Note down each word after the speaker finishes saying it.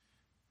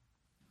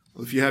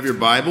If you have your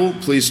Bible,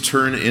 please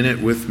turn in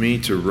it with me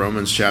to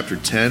Romans chapter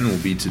 10.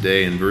 We'll be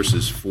today in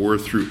verses 4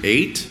 through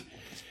 8.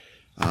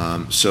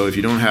 So if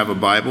you don't have a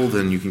Bible,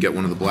 then you can get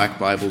one of the black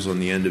Bibles on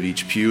the end of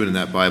each pew. And in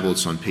that Bible,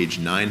 it's on page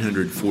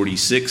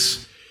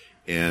 946.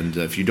 And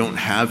if you don't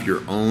have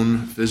your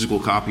own physical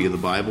copy of the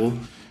Bible,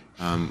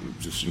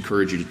 just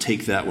encourage you to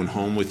take that one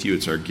home with you.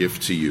 It's our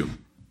gift to you.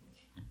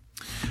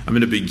 I'm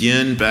going to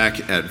begin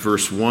back at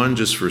verse 1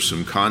 just for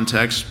some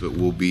context, but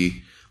we'll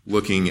be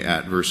looking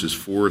at verses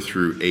 4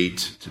 through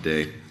 8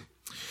 today. It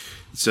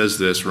says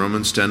this,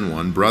 Romans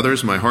 10:1,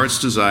 "Brothers, my heart's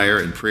desire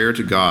and prayer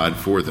to God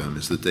for them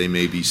is that they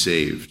may be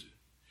saved."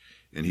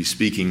 And he's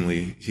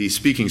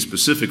speaking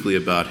specifically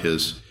about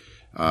his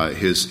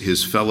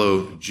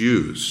fellow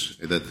Jews,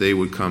 that they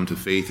would come to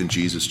faith in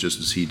Jesus just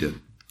as he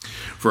did.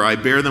 "For I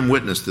bear them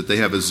witness that they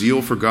have a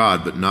zeal for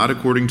God, but not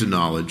according to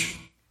knowledge,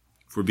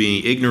 for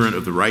being ignorant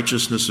of the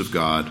righteousness of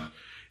God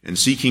and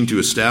seeking to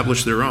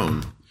establish their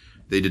own,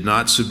 they did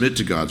not submit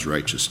to God's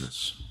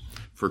righteousness.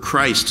 For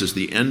Christ is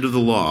the end of the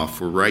law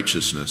for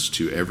righteousness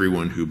to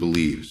everyone who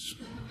believes.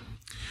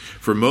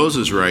 For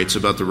Moses writes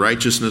about the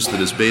righteousness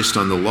that is based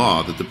on the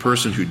law, that the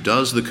person who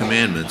does the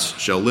commandments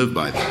shall live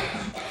by them.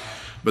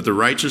 But the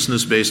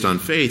righteousness based on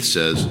faith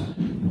says,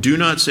 'Do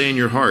not say in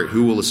your heart,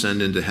 who will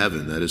ascend into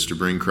heaven,' that is to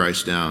bring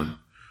Christ down,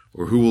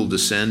 or who will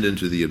descend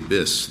into the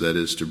abyss, that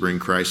is to bring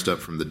Christ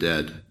up from the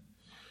dead.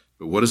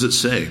 But what does it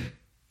say?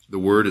 The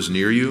word is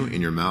near you,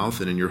 in your mouth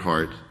and in your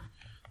heart.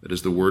 That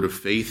is the word of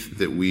faith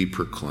that we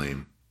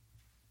proclaim."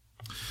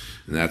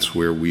 And that's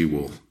where we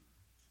will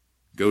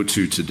go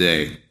to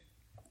today.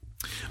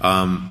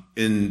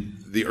 In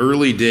the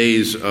early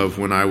days of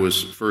when I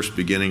was first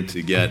beginning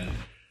to get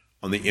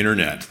on the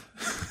internet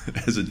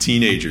as a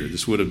teenager,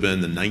 this would have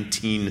been the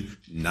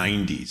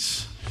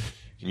 1990s.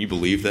 Can you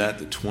believe that?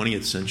 The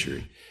 20th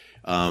century.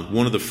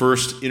 One of the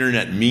first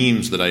internet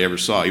memes that I ever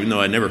saw, even though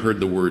I never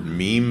heard the word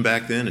meme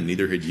back then, and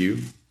neither had you,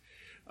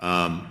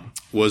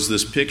 was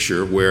this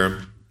picture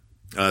where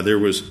there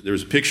was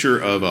a picture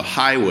of a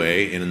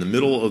highway, and in the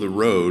middle of the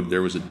road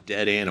there was a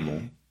dead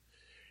animal,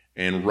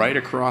 and right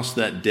across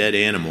that dead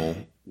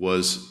animal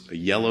was a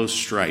yellow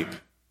stripe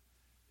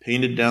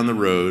painted down the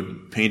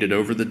road, painted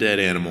over the dead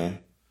animal,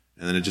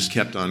 and then it just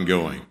kept on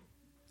going.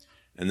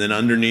 And then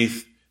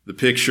underneath the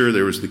picture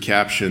there was the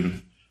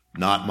caption,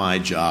 "Not my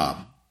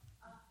job."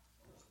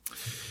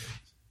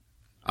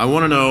 I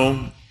want to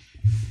know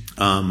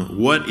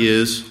what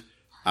is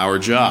our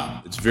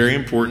job. It's very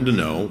important to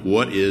know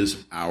what is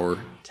our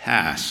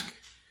task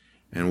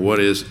and what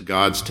is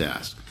God's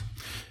task.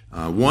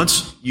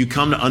 Once you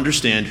come to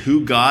understand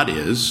who God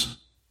is,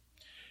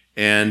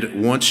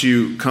 and once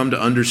you come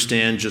to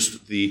understand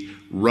just the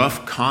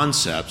rough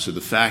concepts of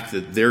the fact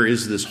that there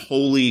is this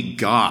holy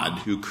God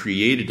who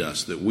created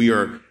us that we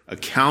are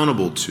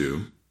accountable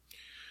to,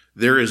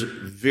 there is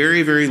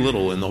very, very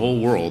little in the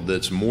whole world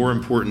that's more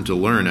important to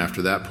learn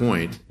after that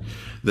point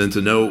than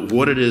to know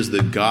what it is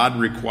that God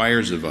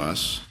requires of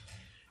us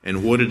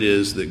and what it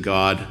is that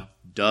God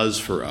does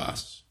for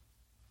us.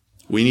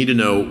 We need to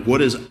know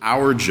what is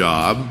our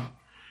job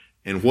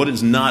and what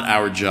is not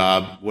our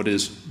job, what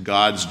is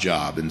God's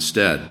job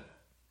instead.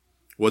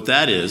 What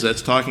that is,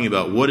 that's talking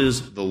about what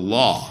is the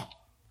law.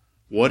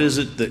 What is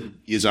it that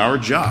is our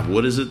job?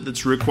 What is it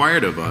that's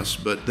required of us?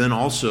 But then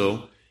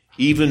also,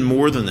 even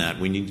more than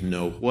that, we need to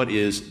know what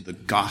is the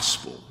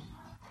gospel.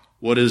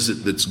 What is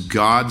it that's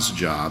God's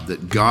job,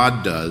 that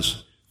God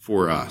does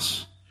for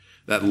us?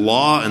 That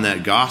law and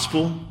that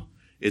gospel,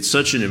 it's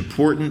such an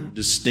important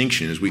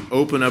distinction. As we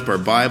open up our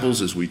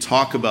Bibles, as we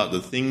talk about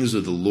the things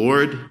of the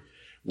Lord,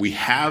 we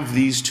have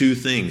these two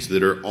things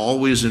that are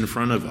always in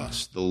front of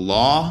us. The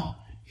law,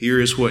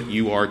 here is what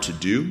you are to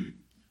do,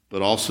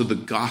 but also the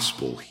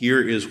gospel.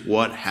 Here is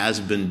what has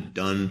been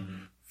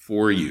done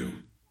for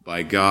you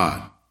by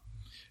God.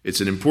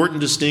 It's an important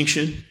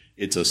distinction.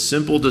 It's a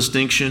simple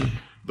distinction,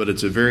 but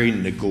it's a very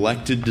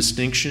neglected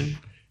distinction.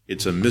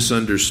 It's a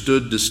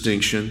misunderstood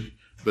distinction,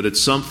 but it's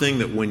something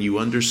that when you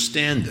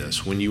understand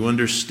this, when you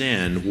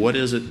understand what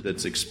is it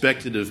that's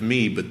expected of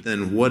me, but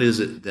then what is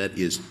it that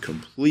is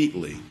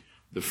completely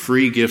the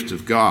free gift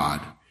of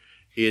God,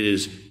 it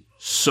is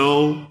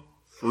so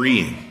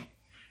freeing.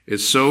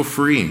 It's so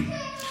freeing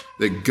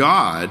that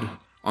God,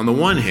 on the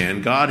one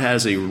hand, God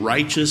has a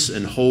righteous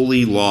and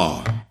holy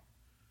law.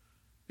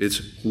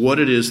 It's what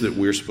it is that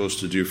we're supposed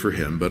to do for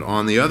him. But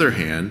on the other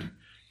hand,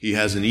 he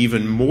has an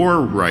even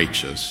more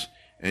righteous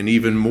and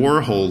even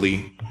more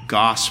holy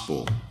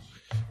gospel,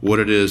 what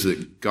it is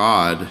that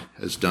God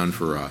has done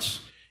for us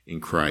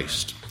in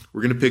Christ.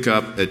 We're going to pick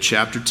up at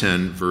chapter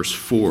 10, verse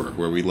 4,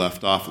 where we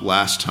left off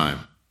last time.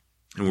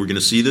 And we're going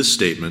to see this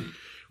statement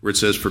where it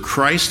says, "For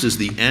Christ is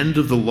the end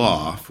of the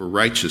law for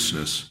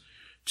righteousness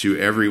to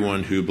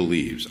everyone who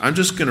believes." I'm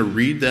just going to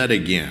read that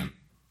again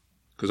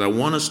because I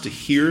want us to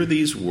hear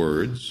these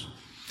words,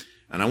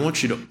 and I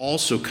want you to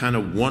also kind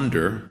of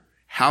wonder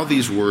how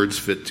these words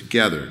fit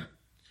together.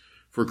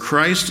 For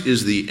Christ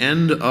is the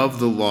end of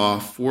the law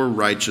for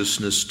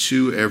righteousness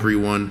to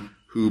everyone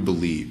who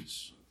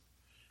believes.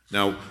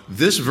 Now,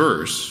 this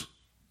verse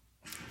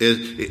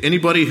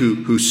Anybody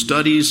who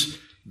studies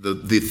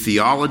the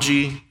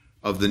theology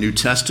of the New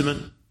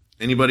Testament,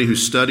 anybody who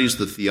studies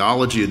the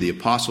theology of the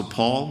Apostle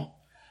Paul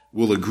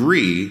will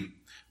agree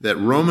that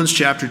Romans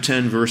chapter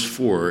 10 verse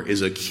 4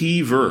 is a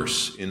key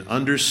verse in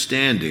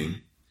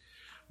understanding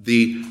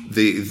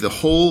the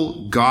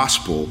whole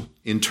gospel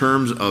in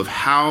terms of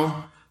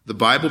how the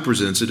Bible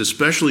presents it,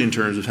 especially in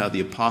terms of how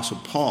the Apostle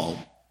Paul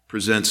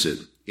presents it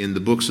in the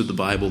books of the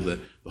Bible that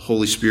the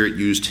Holy Spirit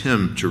used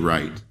him to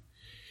write.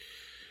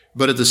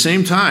 But at the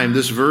same time,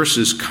 this verse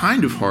is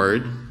kind of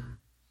hard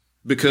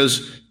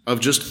because of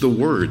just the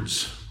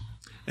words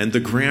and the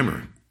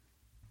grammar.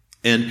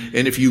 And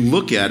if you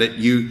look at it,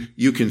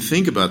 you can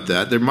think about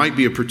that. There might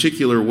be a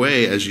particular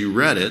way as you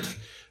read it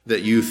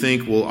that you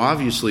think, well,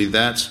 obviously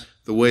that's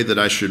the way that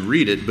I should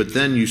read it, but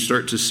then you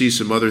start to see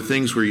some other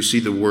things where you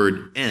see the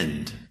word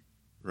end,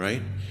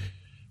 right?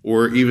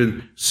 Or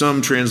even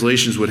some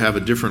translations would have a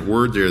different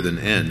word there than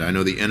end. I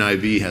know the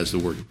NIV has the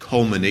word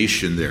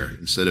culmination there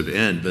instead of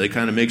end, but it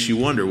kind of makes you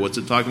wonder, what's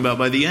it talking about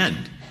by the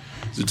end?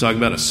 Is it talking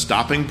about a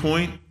stopping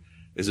point?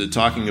 Is it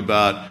talking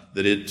about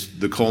that it's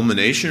the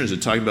culmination? Is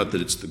it talking about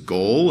that it's the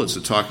goal? Is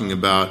it talking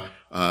about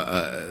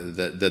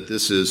that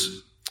this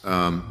is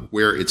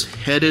where it's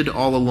headed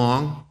all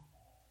along?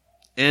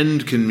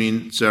 End can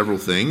mean several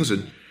things.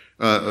 And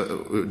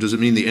does it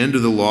mean the end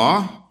of the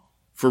law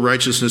for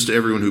righteousness to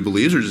everyone who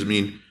believes, or does it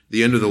mean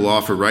the end of the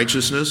law for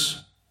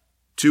righteousness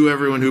to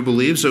everyone who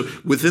believes? So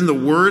within the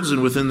words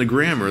and within the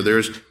grammar,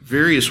 there's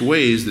various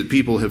ways that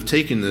people have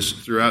taken this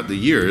throughout the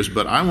years,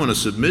 but I want to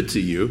submit to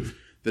you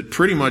that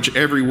pretty much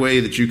every way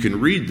that you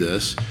can read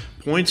this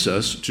points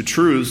us to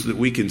truths that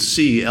we can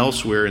see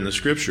elsewhere in the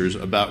Scriptures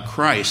about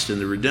Christ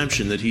and the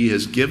redemption that he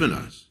has given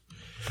us.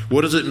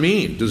 What does it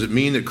mean? Does it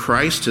mean that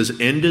Christ has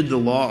ended the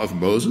law of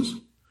Moses?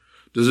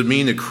 Does it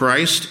mean that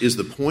Christ is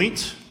the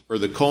point or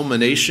the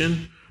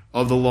culmination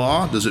of the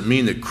law? Does it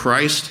mean that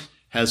Christ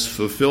has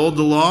fulfilled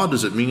the law?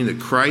 Does it mean that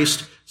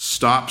Christ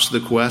stops the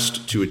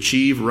quest to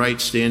achieve right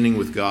standing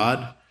with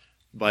God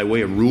by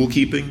way of rule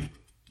keeping?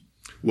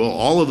 Well,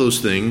 all of those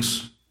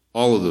things.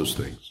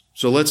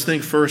 So let's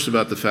think first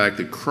about the fact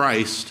that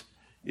Christ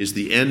is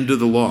the end of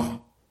the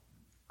law.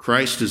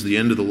 Christ is the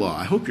end of the law.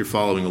 I hope you're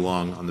following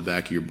along on the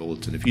back of your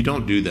bulletin. If you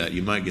don't do that,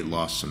 you might get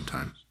lost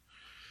sometimes.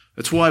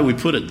 That's why we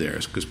put it there,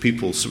 is because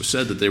people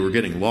said that they were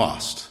getting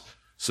lost.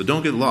 So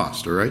don't get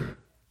lost, all right?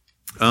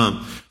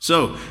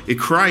 So if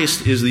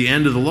Christ is the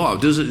end of the law,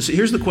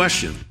 here's the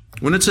question.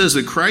 When it says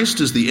that Christ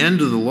is the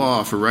end of the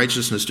law for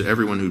righteousness to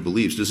everyone who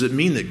believes, does it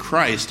mean that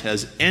Christ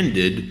has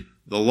ended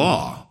the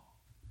law?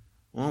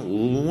 Well,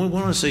 we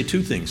want to say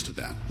two things to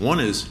that. One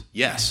is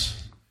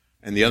yes,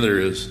 and the other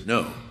is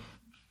no.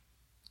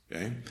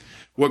 Okay?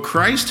 What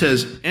Christ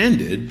has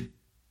ended,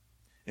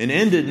 and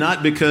ended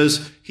not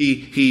because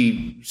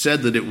he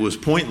said that it was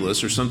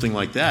pointless or something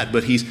like that,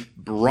 but he's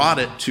brought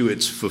it to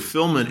its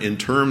fulfillment in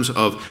terms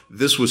of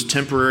this was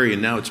temporary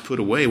and now it's put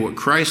away. What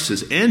Christ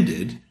has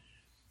ended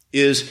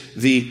is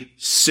the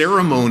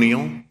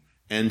ceremonial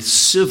and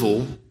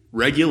civil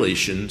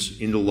regulations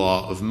in the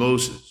law of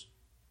Moses.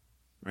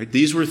 Right?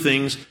 These were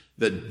things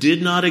that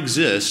did not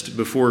exist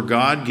before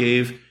God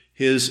gave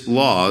his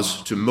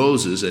laws to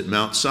Moses at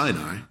Mount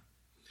Sinai.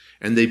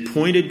 And they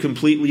pointed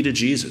completely to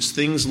Jesus.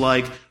 Things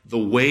like the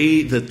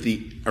way that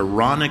the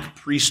Aaronic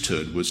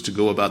priesthood was to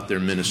go about their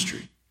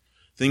ministry.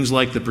 Things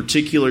like the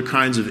particular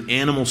kinds of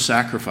animal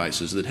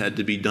sacrifices that had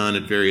to be done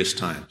at various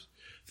times.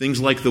 Things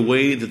like the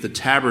way that the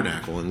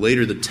tabernacle and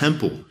later the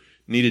temple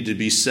needed to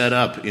be set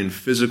up in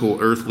physical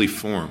earthly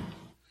form.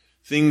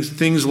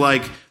 Things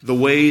like the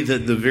way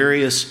that the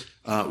various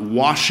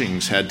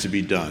washings had to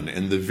be done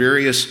and the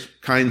various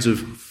kinds of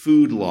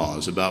food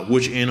laws about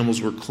which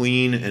animals were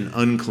clean and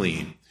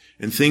unclean.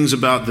 And things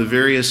about the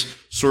various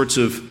sorts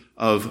of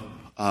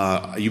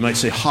you might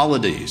say,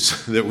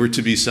 holidays that were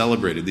to be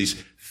celebrated,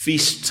 these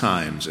feast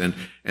times and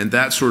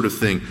that sort of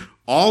thing.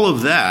 All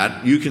of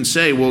that, you can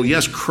say, well,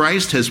 yes,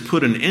 Christ has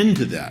put an end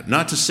to that.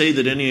 Not to say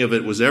that any of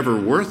it was ever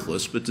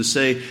worthless, but to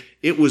say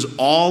it was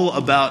all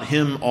about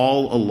him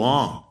all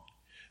along.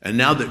 And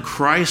now that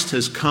Christ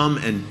has come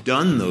and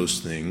done those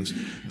things,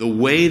 the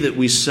way that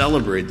we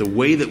celebrate, the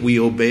way that we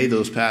obey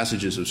those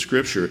passages of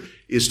Scripture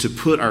is to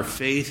put our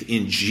faith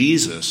in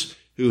Jesus,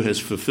 who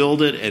has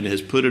fulfilled it and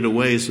has put it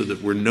away so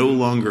that we're no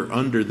longer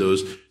under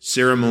those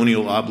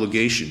ceremonial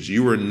obligations.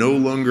 You are no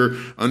longer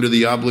under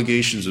the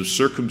obligations of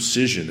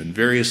circumcision and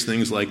various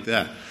things like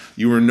that.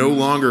 You are no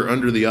longer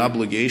under the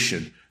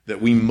obligation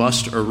that we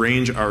must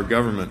arrange our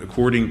government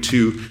according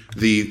to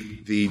the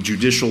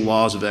judicial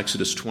laws of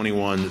Exodus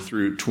 21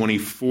 through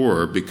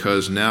 24,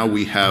 because now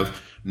we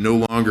have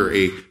no longer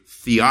a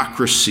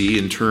theocracy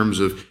in terms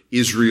of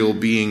Israel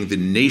being the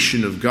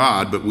nation of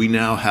God, but we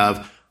now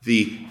have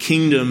the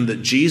kingdom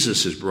that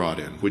Jesus has brought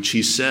in, which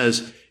he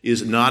says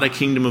is not a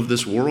kingdom of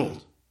this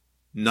world.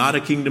 Not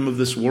a kingdom of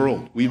this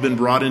world. We've been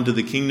brought into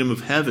the kingdom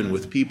of heaven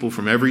with people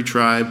from every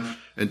tribe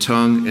and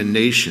tongue and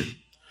nation.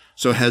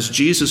 So has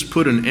Jesus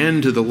put an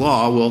end to the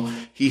law? Well,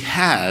 he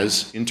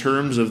has, in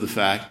terms of the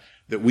fact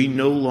that we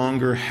no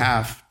longer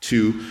have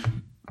to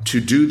to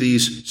do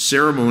these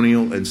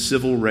ceremonial and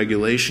civil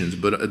regulations.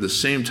 But at the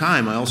same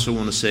time, I also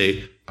want to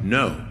say,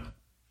 no,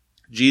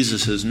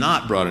 Jesus has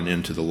not brought an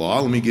end to the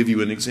law. Let me give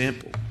you an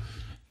example.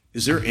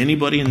 Is there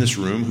anybody in this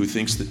room who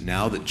thinks that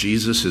now that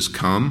Jesus has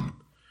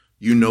come,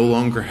 you no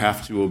longer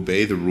have to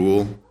obey the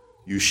rule,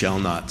 you shall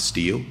not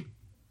steal?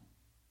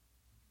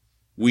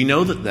 We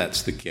know that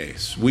that's the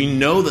case. We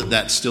know that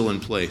that's still in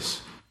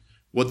place.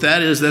 What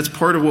that is, that's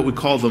part of what we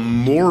call the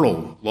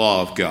moral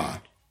law of God.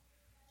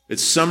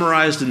 It's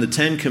summarized in the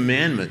Ten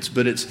Commandments,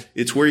 but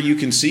it's where you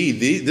can see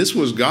this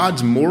was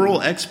God's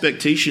moral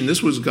expectation.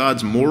 This was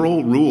God's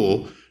moral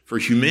rule for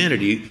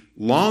humanity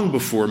long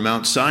before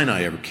Mount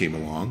Sinai ever came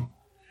along.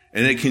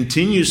 And it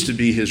continues to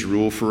be his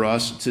rule for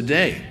us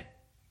today.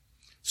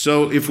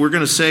 So if we're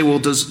going to say, well,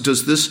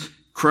 does this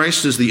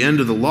Christ is the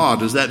end of the law,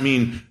 does that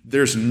mean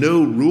there's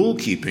no rule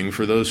keeping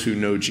for those who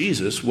know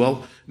Jesus?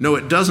 Well, no,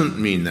 it doesn't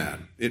mean that.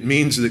 It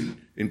means that,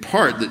 in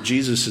part, that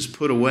Jesus has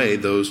put away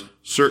those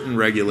certain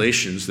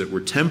regulations that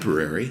were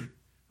temporary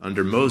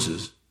under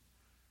Moses.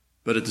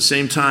 But at the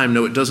same time,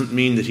 no, it doesn't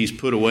mean that he's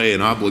put away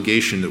an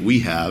obligation that we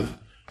have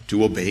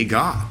to obey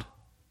God.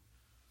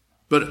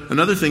 But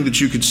another thing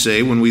that you could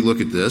say when we look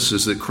at this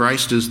is that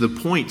Christ is the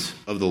point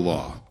of the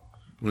law.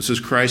 When it says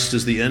Christ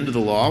is the end of the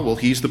law, well,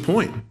 he's the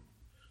point.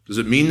 Does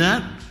it mean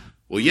that?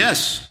 Well,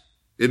 yes.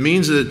 It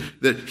means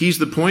that he's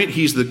the point,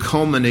 he's the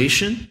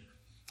culmination,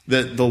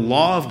 that the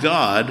law of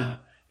God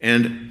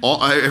and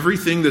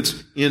everything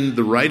that's in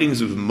the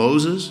writings of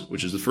Moses,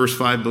 which is the first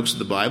 5 books of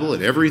the Bible,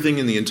 and everything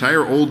in the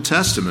entire Old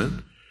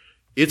Testament,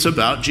 it's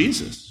about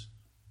Jesus.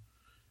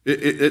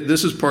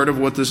 This is part of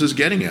what this is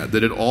getting at,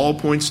 that it all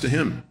points to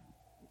him.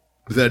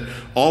 That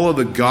all of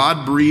the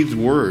God-breathed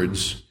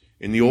words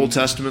in the Old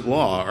Testament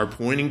law are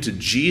pointing to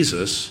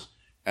Jesus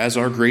as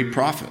our great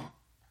prophet.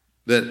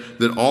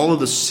 That all of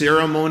the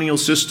ceremonial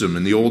system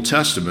in the Old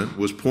Testament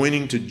was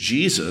pointing to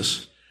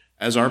Jesus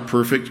as our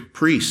perfect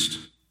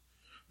priest.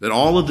 That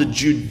all of the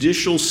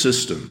judicial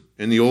system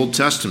in the Old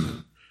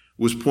Testament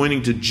was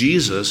pointing to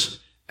Jesus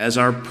as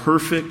our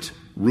perfect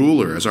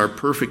ruler, as our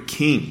perfect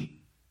king.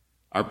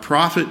 Our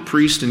prophet,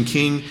 priest, and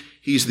king,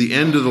 he's the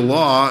end of the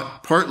law,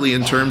 partly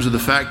in terms of the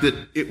fact that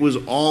it was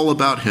all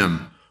about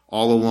him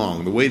all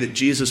along. The way that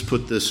Jesus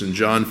put this in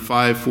John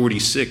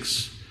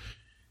 5:46,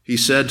 he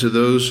said to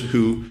those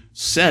who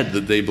said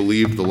that they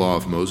believed the law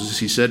of Moses,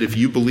 he said, if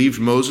you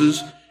believed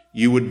Moses,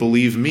 you would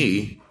believe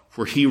me,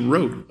 for he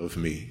wrote of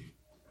me.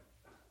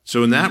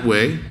 So in that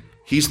way,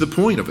 he's the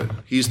point of it.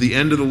 He's the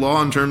end of the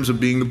law in terms of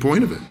being the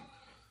point of it.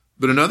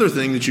 But another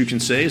thing that you can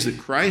say is that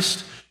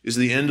Christ is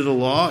the end of the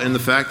law in the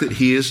fact that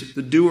he is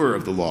the doer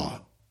of the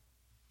law.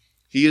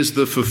 He is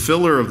the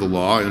fulfiller of the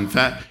law, in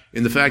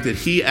the fact that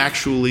he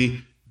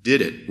actually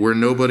did it where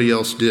nobody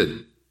else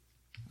did.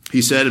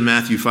 He said in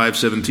Matthew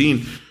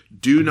 5:17,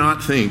 do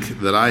not think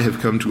that I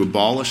have come to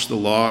abolish the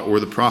law or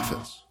the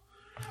prophets.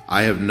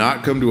 I have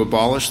not come to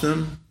abolish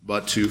them,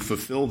 but to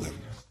fulfill them.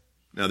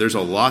 Now, there's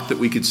a lot that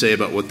we could say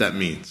about what that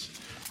means.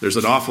 There's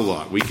an awful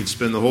lot. We could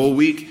spend the whole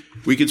week,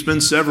 we could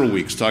spend several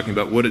weeks talking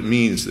about what it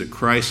means that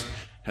Christ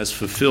has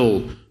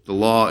fulfilled the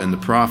law and the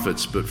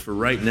prophets. But for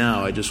right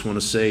now, I just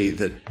want to say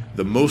that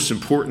the most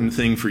important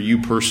thing for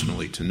you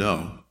personally to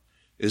know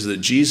is that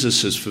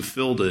Jesus has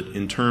fulfilled it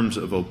in terms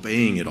of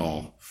obeying it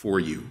all for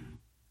you.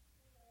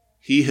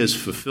 He has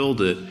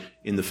fulfilled it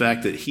in the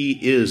fact that he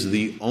is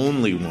the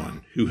only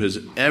one who has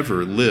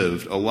ever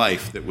lived a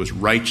life that was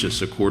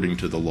righteous according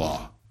to the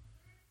law.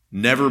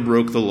 Never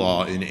broke the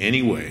law in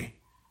any way,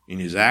 in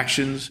his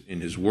actions, in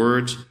his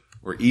words,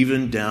 or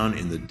even down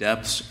in the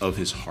depths of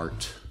his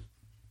heart.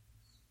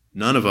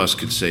 None of us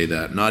could say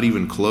that, not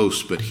even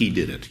close, but he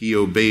did it. He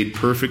obeyed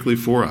perfectly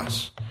for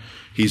us.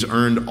 He's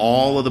earned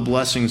all of the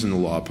blessings in the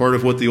law. Part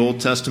of what the Old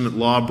Testament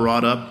law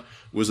brought up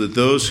was that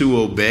those who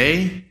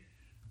obey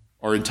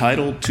are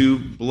entitled to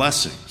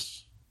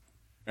blessings,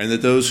 and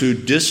that those who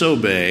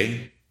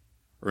disobey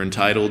are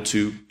entitled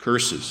to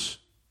curses.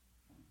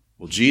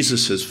 Well,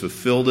 Jesus has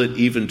fulfilled it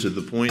even to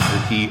the point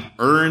that he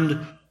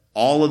earned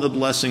all of the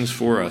blessings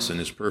for us in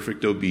his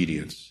perfect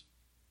obedience.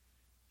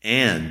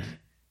 And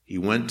he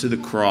went to the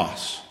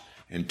cross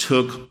and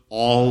took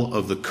all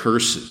of the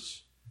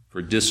curses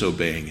for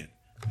disobeying it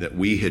that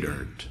we had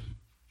earned.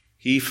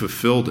 He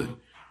fulfilled it.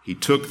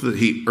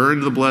 He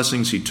earned the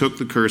blessings, he took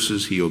the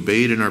curses, he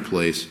obeyed in our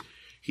place.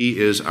 He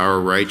is our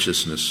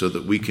righteousness, so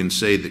that we can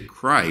say that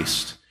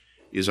Christ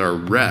is our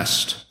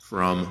rest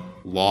from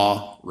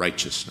law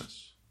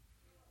righteousness,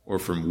 or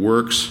from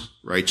works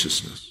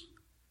righteousness.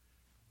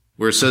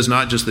 Where it says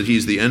not just that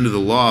he's the end of the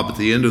law, but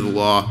the end of the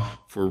law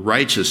for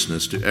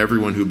righteousness to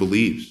everyone who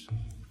believes.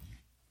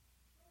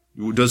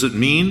 Does it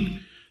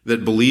mean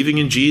that believing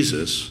in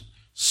Jesus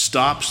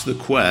stops the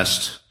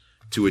quest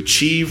to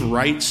achieve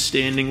right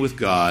standing with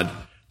God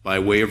by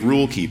way of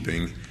rule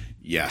keeping?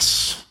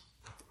 Yes,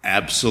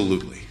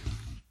 absolutely.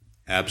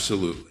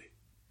 Absolutely.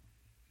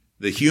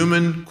 The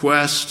human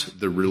quest,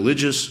 the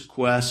religious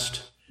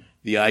quest,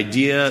 the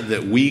idea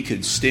that we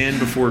could stand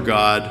before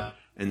God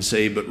and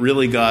say, but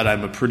really, God,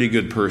 I'm a pretty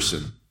good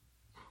person.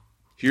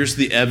 Here's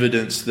the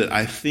evidence that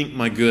I think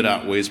my good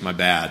outweighs my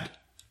bad.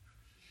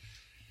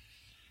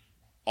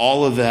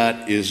 All of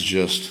that is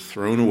just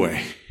thrown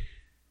away.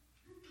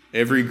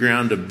 Every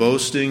ground of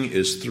boasting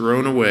is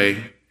thrown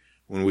away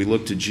when we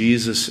look to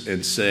Jesus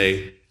and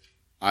say,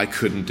 I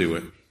couldn't do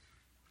it.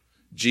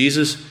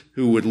 Jesus,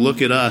 who would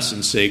look at us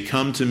and say,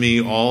 come to me,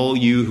 all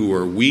you who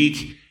are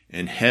weak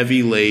and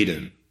heavy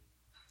laden.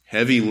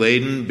 Heavy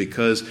laden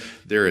because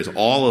there is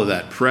all of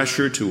that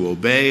pressure to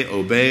obey,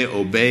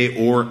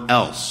 or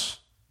else.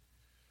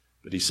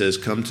 But he says,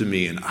 come to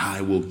me and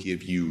I will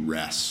give you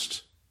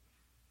rest.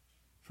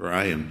 For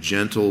I am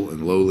gentle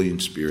and lowly in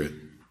spirit.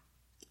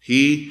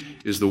 He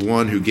is the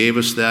one who gave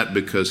us that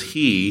because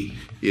he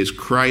is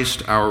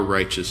Christ our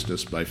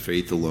righteousness by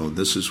faith alone.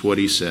 This is what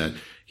he said.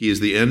 He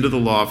is the end of the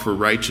law for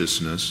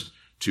righteousness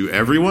to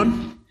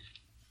everyone?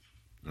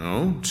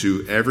 No,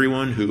 to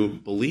everyone who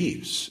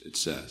believes, it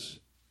says.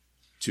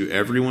 To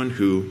everyone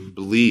who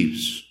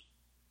believes.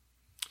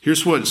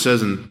 Here's what it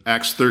says in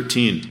Acts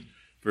 13,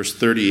 verse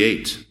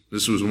 38.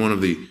 This was one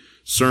of the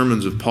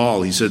sermons of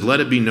Paul. He said, let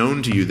it be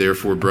known to you,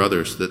 therefore,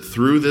 brothers, that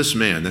through this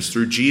man, that's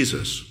through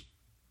Jesus,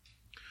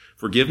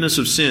 forgiveness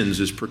of sins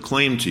is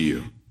proclaimed to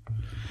you.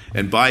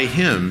 And by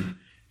him,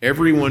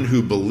 everyone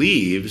who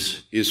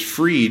believes is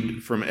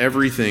freed from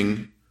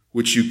everything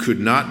which you could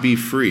not be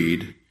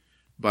freed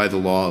by the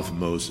law of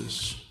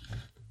Moses.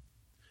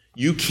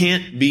 You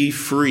can't be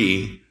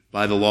free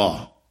by the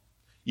law.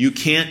 You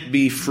can't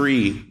be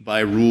free by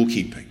rule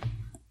keeping.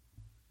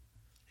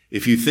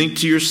 If you think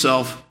to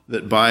yourself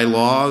that by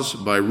laws,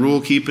 by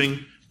rule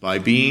keeping, by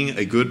being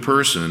a good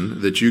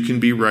person, that you can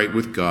be right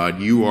with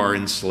God, you are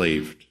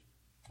enslaved.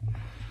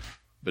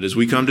 But as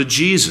we come to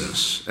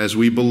Jesus, as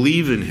we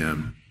believe in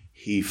him,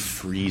 he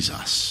frees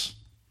us.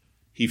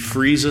 He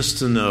frees us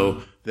to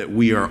know that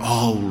we are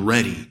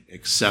already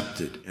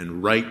accepted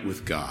and right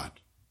with God.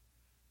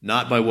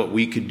 Not by what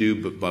we could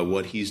do, but by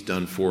what he's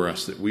done for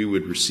us, that we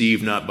would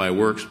receive not by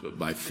works, but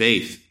by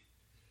faith.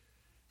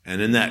 And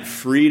in that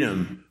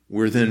freedom,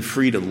 we're then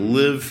free to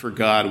live for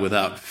God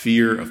without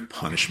fear of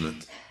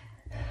punishment,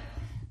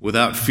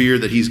 without fear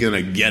that he's going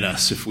to get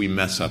us if we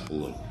mess up a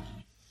little.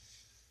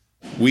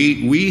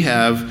 We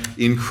have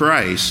in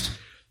Christ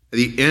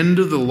the end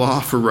of the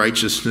law for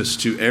righteousness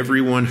to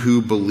everyone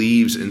who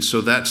believes. And so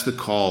that's the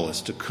call,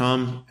 is to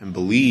come and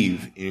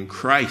believe in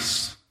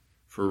Christ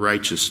for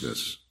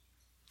righteousness.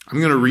 I'm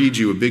going to read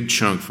you a big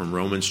chunk from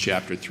Romans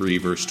chapter 3,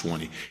 verse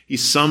 20. He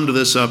summed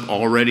this up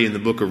already in the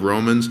book of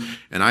Romans,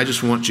 and I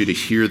just want you to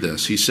hear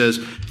this. He says,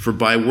 for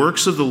by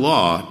works of the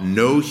law,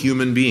 no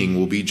human being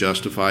will be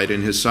justified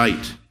in his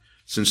sight,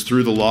 since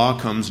through the law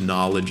comes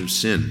knowledge of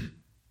sin.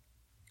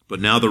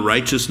 But now the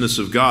righteousness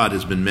of God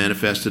has been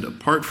manifested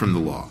apart from the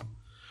law,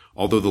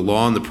 although the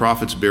law and the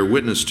prophets bear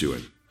witness to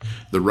it.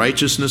 The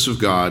righteousness of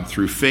God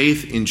through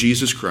faith in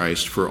Jesus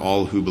Christ for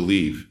all who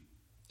believe.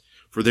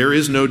 For there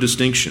is no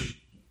distinction.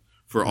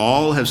 For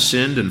all have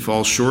sinned and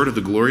fall short of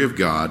the glory of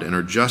God and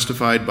are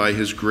justified by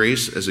his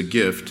grace as a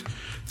gift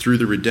through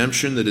the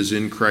redemption that is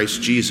in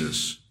Christ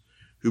Jesus,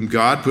 whom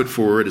God put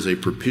forward as a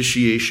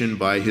propitiation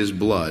by his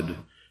blood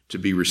to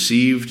be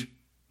received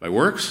by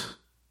works?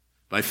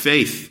 By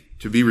faith.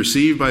 To be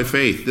received by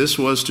faith. This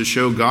was to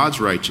show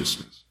God's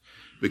righteousness,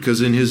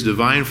 because in his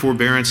divine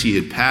forbearance he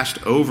had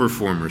passed over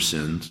former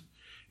sins.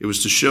 It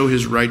was to show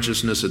his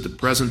righteousness at the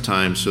present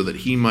time so that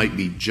he might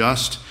be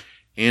just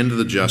and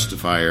the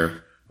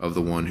justifier of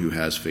the one who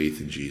has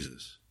faith in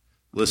Jesus.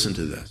 Listen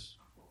to this.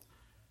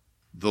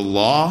 The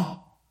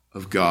law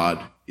of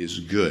God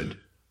is good,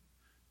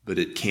 but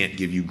it can't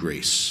give you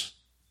grace.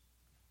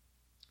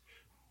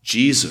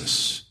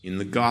 Jesus, in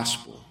the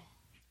gospel,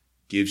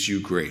 gives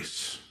you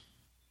grace.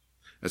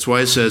 That's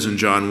why it says in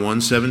John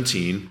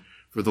 1:17,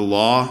 for the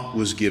law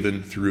was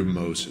given through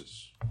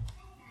Moses,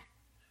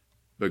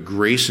 but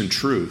grace and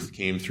truth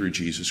came through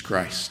Jesus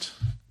Christ.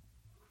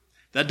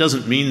 That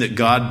doesn't mean that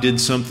God did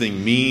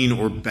something mean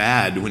or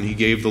bad when he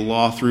gave the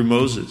law through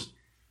Moses.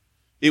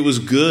 It was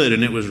good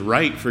and it was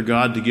right for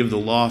God to give the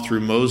law through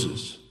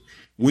Moses.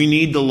 We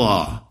need the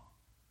law.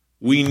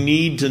 We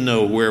need to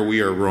know where we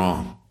are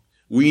wrong.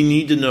 We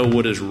need to know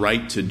what is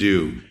right to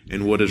do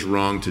and what is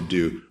wrong to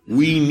do.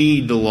 We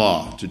need the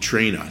law to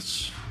train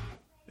us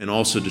and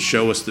also to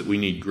show us that we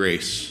need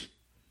grace.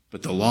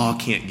 But the law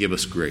can't give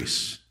us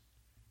grace.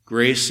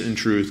 Grace and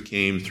truth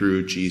came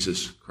through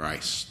Jesus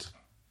Christ.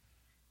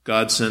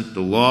 God sent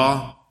the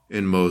law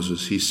in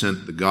Moses. He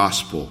sent the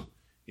gospel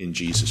in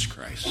Jesus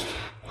Christ.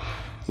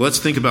 Let's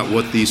think about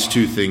what these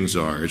two things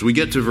are. As we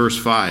get to verse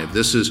 5,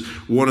 this is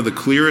one of the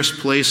clearest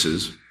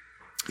places,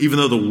 even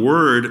though the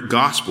word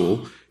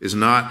gospel is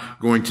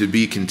not going to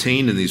be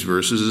contained in these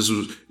verses.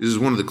 This is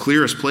one of the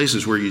clearest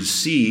places where you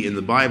see in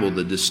the Bible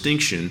the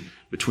distinction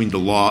between the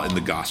law and the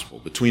gospel.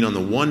 Between, on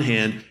the one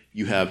hand,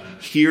 you have,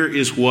 here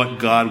is what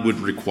God would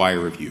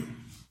require of you.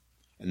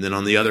 And then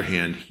on the other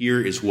hand,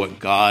 here is what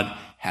God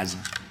has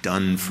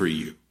done for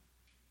you.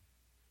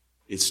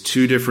 It's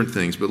two different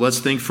things. But let's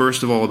think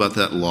first of all about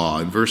that law.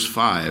 In verse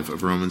 5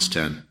 of Romans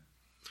 10.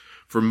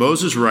 For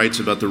Moses writes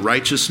about the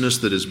righteousness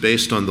that is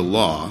based on the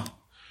law,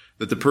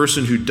 that the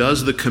person who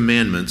does the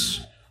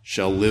commandments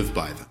shall live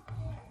by them.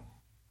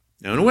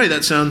 Now, in a way,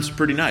 that sounds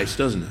pretty nice,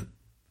 doesn't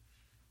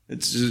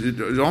it?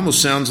 It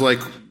almost sounds like,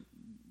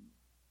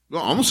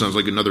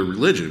 another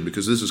religion,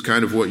 because this is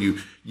kind of what you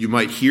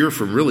might hear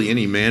from really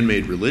any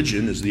man-made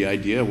religion, is the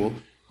idea, well,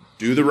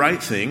 do the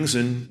right things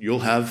and you'll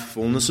have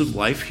fullness of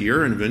life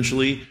here and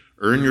eventually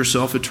earn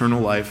yourself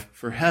eternal life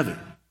for heaven.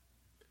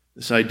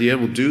 This idea,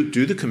 well,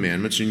 do the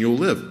commandments and you'll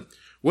live.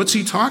 What's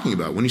he talking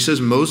about? When he says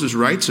Moses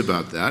writes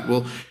about that,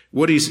 well,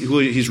 what he's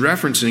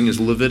referencing is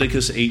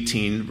Leviticus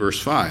 18, verse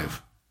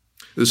 5.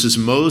 This is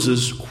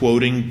Moses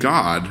quoting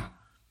God.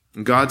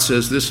 And God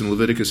says this in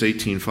Leviticus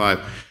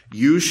 18:5,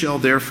 "You shall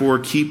therefore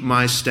keep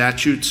my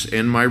statutes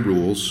and my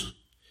rules.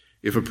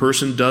 If a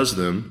person does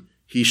them,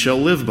 he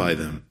shall live by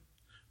them.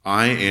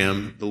 I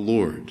am the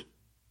Lord."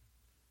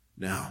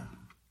 Now,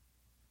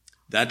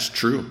 that's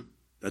true.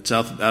 That's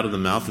out of the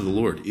mouth of the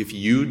Lord. If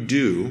you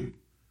do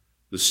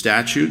the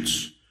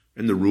statutes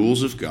and the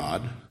rules of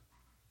God,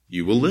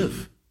 you will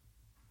live.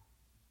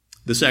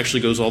 This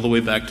actually goes all the way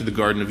back to the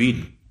Garden of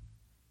Eden.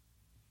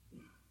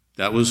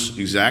 That was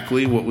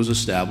exactly what was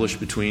established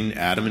between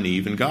Adam and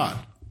Eve and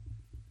God.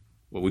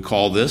 What we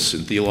call this,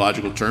 in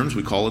theological terms,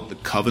 we call it the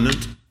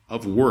covenant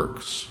of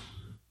works.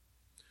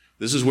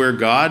 This is where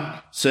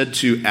God said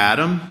to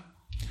Adam,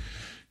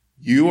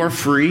 "You are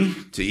free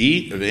to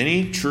eat of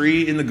any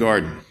tree in the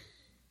garden,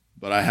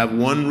 but I have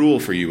one rule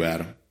for you,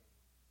 Adam.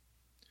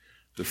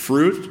 The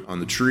fruit on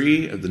the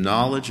tree of the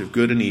knowledge of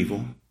good and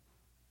evil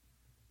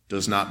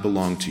does not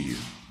belong to you.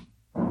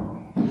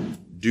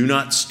 Do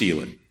not steal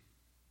it.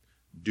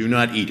 Do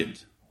not eat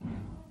it.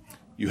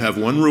 You have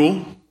one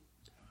rule.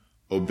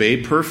 Obey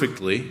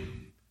perfectly,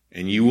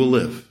 and you will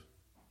live.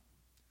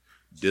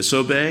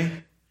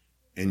 Disobey,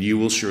 and you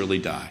will surely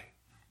die."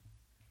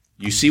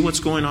 You see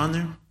what's going on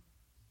there?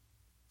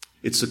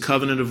 It's the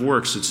covenant of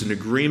works. It's an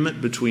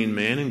agreement between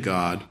man and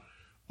God.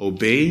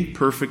 Obey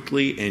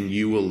perfectly, and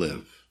you will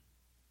live.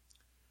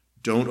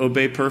 Don't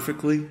obey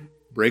perfectly,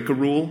 break a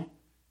rule,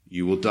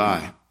 you will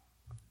die.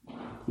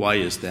 Why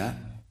is that?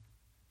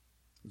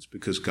 It's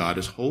because God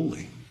is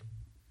holy.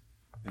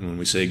 And when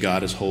we say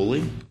God is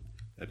holy,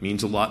 that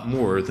means a lot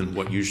more than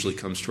what usually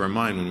comes to our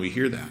mind when we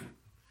hear that.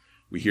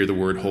 We hear the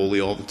word holy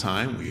all the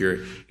time. We hear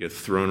it get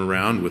thrown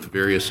around with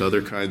various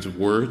other kinds of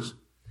words.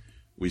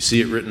 We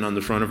see it written on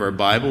the front of our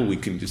Bible. We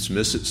can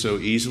dismiss it so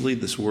easily,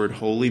 this word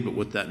holy, but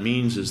what that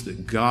means is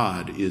that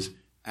God is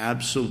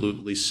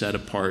absolutely set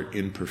apart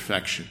in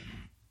perfection.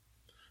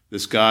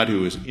 This God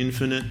who is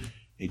infinite,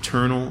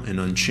 eternal, and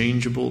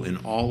unchangeable in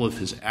all of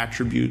his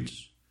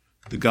attributes,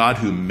 the God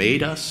who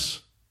made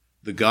us,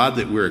 the God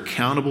that we're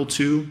accountable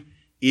to,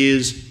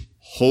 is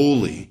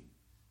holy.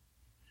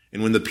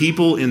 And when the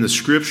people in the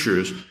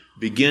Scriptures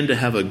begin to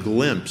have a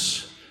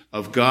glimpse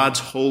of God's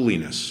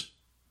holiness,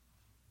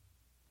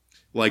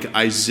 like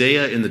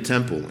Isaiah in the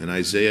temple in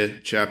Isaiah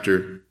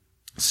chapter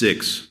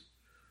 6,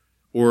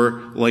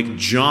 or like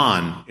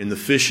John in the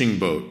fishing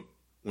boat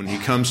when he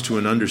comes to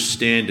an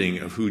understanding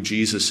of who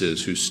Jesus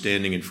is, who's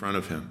standing in front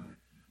of him.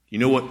 You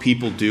know what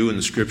people do in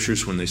the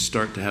Scriptures when they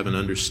start to have an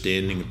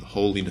understanding of the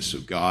holiness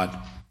of God?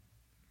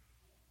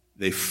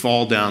 They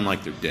fall down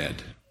like they're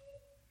dead,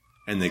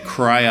 and they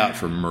cry out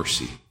for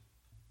mercy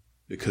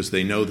because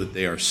they know that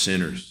they are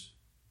sinners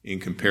in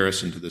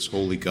comparison to this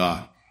holy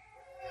God.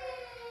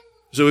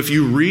 So if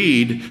you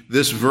read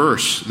this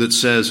verse that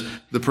says,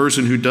 "The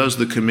person who does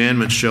the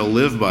commandments shall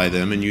live by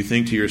them," and you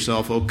think to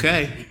yourself,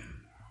 okay,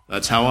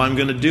 that's how I'm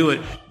going to do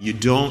it, you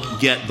don't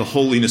get the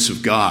holiness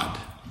of God.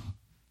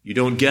 You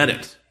don't get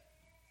it.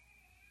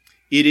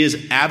 It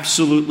is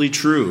absolutely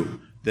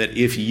true that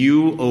if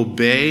you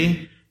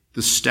obey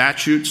the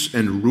statutes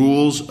and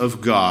rules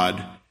of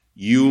God,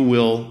 you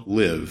will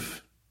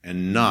live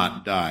and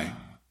not die.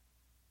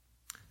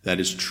 That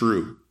is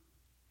true.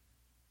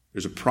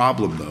 There's a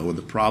problem, though, and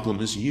the problem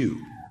is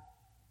you.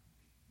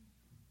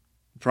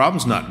 The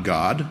problem's not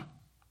God.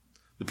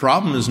 The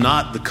problem is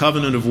not the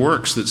covenant of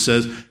works that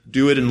says,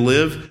 do it and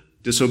live,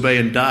 disobey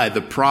and die.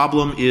 The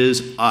problem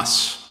is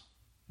us.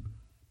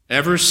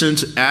 Ever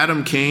since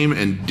Adam came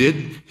and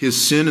did his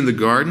sin in the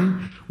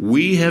garden,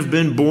 we have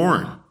been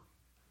born,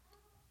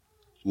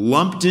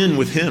 lumped in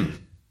with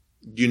him,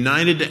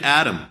 united to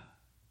Adam.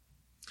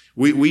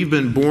 We've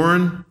been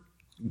born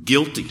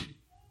guilty.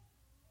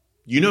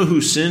 You know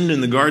who sinned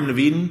in the Garden of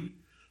Eden?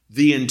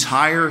 The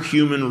entire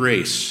human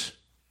race,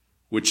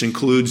 which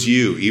includes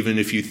you, even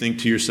if you think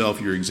to yourself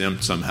you're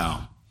exempt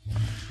somehow.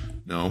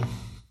 No,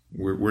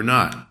 we're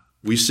not.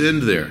 We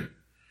sinned there.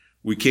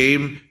 We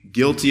came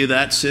guilty of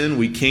that sin.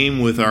 We came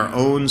with our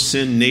own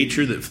sin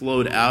nature that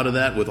flowed out of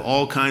that, with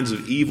all kinds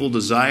of evil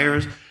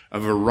desires, a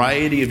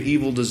variety of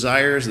evil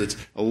desires that's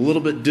a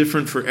little bit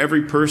different for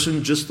every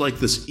person, just like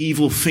this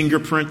evil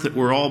fingerprint that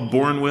we're all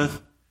born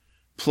with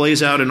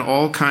plays out in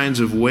all kinds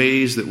of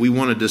ways that we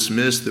want to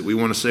dismiss, that we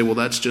want to say, well,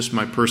 that's just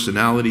my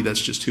personality,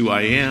 that's just who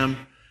I am.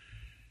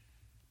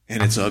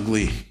 And it's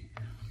ugly.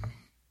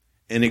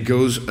 And it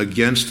goes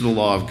against the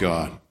law of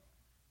God.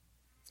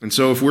 And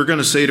so if we're going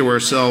to say to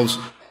ourselves,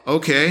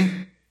 okay,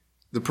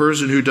 The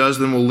person who does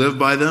them will live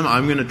by them.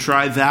 I'm going to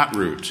try that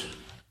route.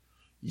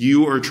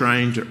 You are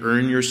trying to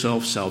earn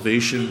yourself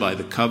salvation by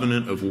the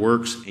covenant of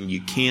works, and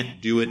you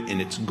can't do it,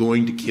 and it's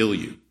going to kill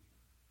you.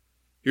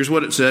 Here's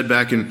what it said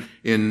back in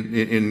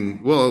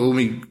let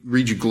me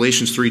read you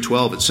Galatians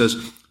 3:12. It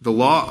says, the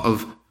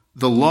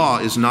law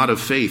is not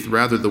of faith,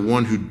 rather the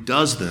one who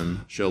does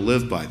them shall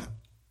live by them.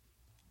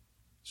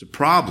 It's a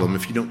problem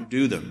if you don't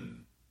do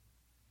them.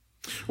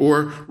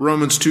 Or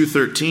Romans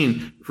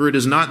 2:13, for it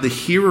is not the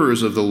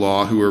hearers of the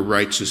law who are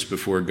righteous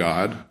before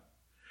God,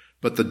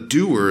 but the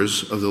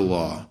doers of the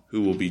law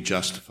who will be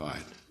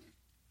justified.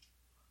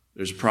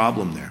 There's a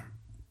problem there.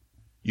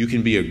 You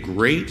can be a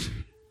great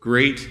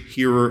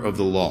hearer of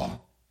the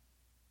law.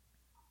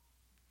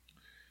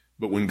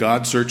 But when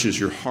God searches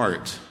your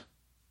heart,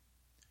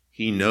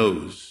 he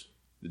knows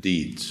the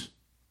deeds.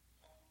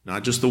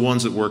 Not just the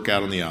ones that work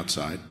out on the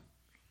outside,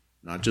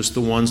 not just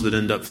the ones that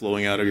end up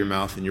flowing out of your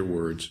mouth and your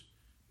words,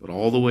 but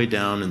all the way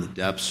down in the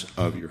depths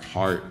of your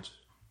heart.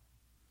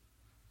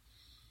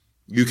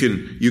 You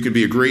can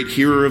be a great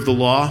hearer of the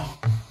law.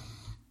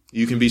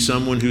 You can be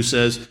someone who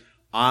says,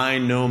 I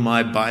know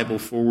my Bible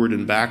forward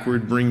and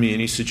backward. Bring me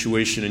any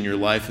situation in your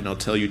life and I'll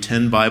tell you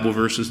 10 Bible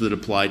verses that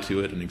apply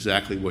to it and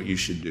exactly what you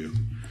should do.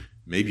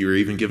 Maybe you're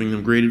even giving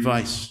them great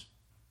advice.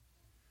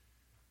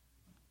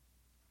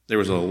 There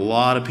was a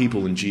lot of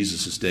people in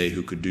Jesus' day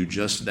who could do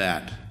just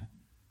that,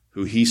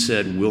 who he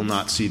said will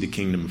not see the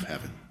kingdom of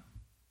heaven.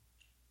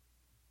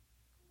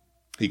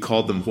 He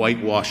called them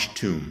whitewashed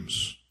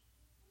tombs.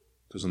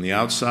 Because on the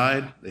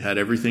outside, they had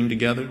everything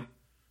together.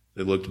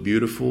 They looked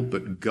beautiful,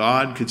 but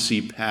God could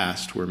see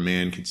past where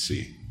man could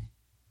see.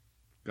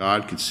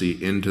 God could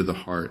see into the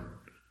heart.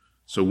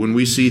 So when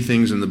we see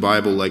things in the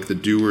Bible like the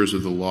doers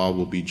of the law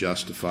will be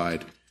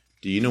justified,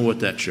 do you know what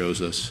that shows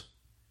us?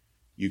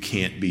 You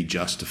can't be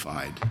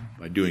justified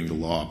by doing the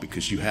law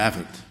because you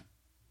haven't.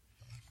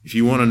 If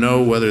you want to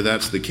know whether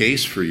that's the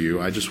case for you,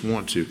 I just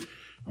want to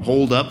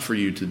hold up for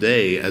you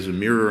today as a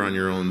mirror on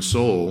your own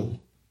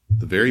soul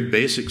the very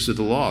basics of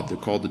the law. They're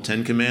called the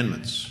 10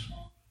 Commandments.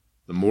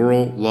 The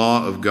moral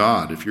law of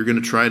God. If you're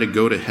going to try to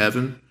go to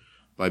heaven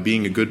by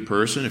being a good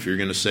person, if you're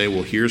going to say,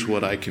 well, here's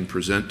what I can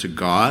present to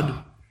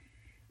God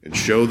and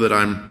show that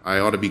I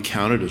ought to be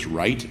counted as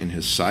right in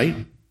his sight,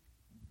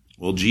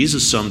 well,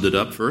 Jesus summed it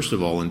up, first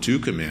of all, in 2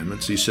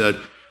 commandments. He said,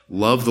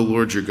 love the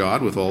Lord your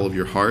God with all of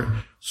your heart,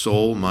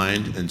 soul,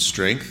 mind, and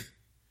strength.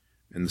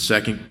 And the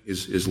second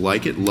is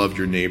like it, love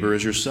your neighbor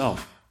as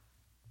yourself.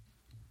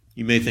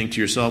 You may think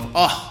to yourself,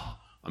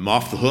 I'm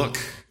off the hook.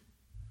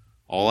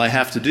 All I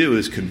have to do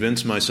is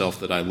convince myself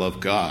that I love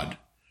God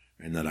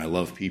and that I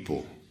love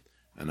people,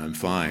 and I'm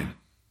fine.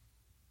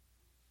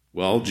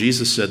 Well,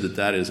 Jesus said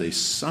that is a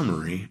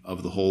summary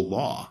of the whole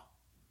law,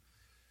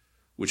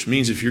 which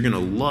means if you're going to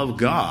love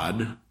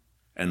God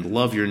and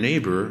love your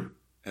neighbor,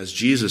 as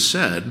Jesus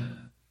said,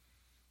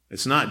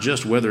 it's not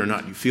just whether or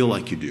not you feel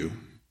like you do.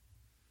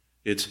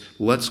 It's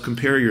let's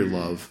compare your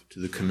love to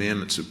the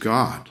commandments of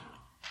God.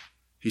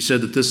 He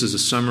said that this is a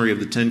summary of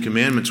the 10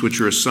 Commandments,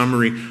 which are a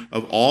summary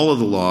of all of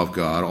the law of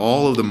God,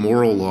 all of the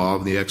moral law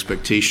of the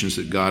expectations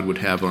that God would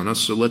have on us.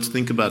 So let's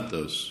think about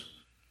those.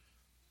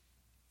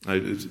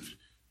 I've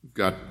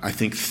got, I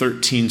think,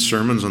 13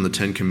 sermons on the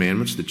 10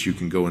 Commandments that you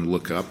can go and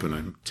look up, and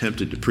I'm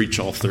tempted to preach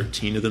all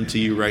 13 of them to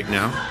you right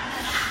now.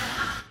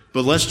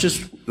 But let's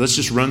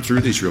just run through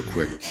these real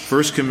quick.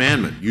 First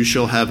commandment, you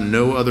shall have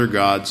no other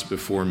gods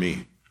before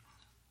me.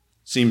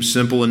 Seems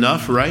simple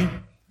enough, right?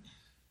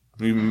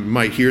 You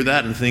might hear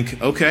that and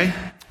think, okay,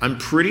 I'm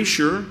pretty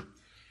sure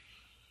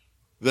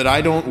that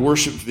I don't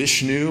worship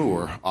Vishnu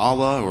or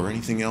Allah or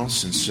anything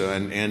else.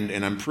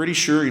 And I'm pretty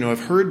sure,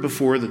 I've heard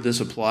before that this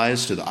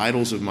applies to the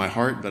idols of my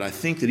heart, but I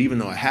think that even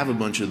though I have a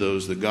bunch of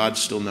those, that God's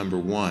still number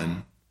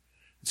one.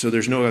 So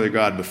there's no other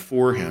God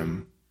before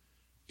him.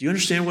 Do you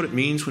understand what it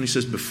means when he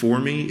says before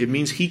me? It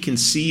means he can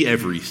see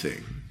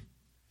everything.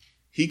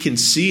 He can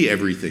see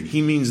everything.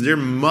 He means there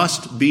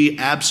must be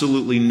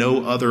absolutely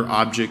no other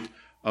object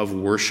of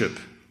worship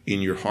in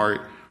your heart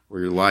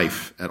or your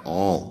life at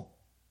all.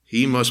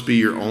 He must be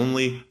your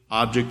only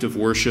object of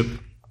worship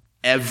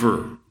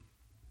ever,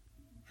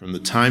 from the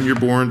time you're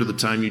born to the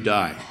time you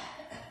die.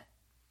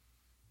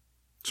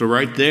 So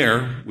right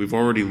there, we've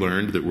already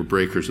learned that we're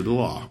breakers of the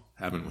law,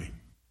 haven't we?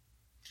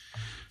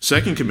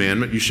 Second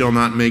commandment, you shall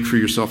not make for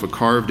yourself a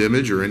carved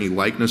image or any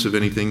likeness of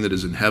anything that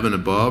is in heaven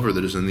above or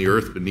that is in the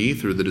earth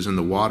beneath or that is in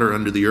the water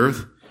under the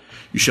earth.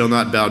 You shall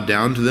not bow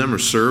down to them or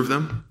serve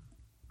them.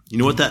 You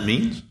know what that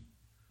means?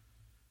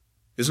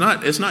 It's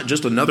not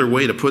just another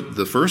way to put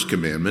the first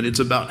commandment. It's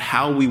about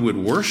how we would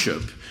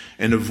worship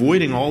and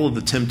avoiding all of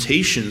the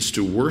temptations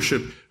to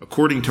worship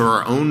according to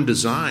our own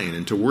design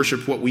and to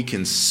worship what we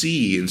can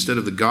see instead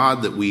of the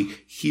God that we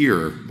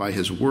hear by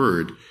his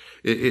word.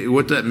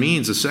 What that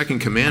means, the second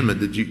commandment,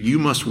 that you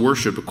must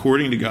worship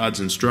according to God's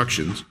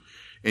instructions,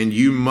 and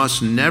you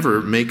must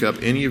never make up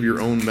any of your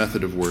own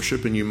method of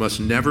worship, and you must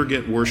never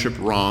get worship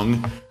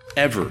wrong,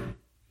 ever.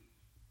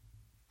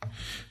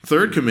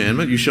 Third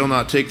commandment, you shall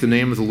not take the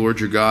name of the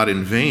Lord your God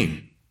in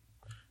vain.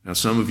 Now,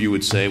 some of you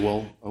would say,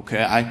 well,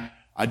 okay,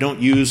 I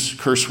don't use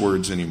curse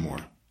words anymore.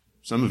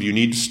 Some of you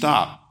need to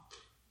stop.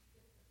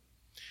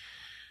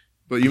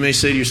 But you may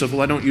say to yourself,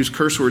 well, I don't use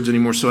curse words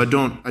anymore, so I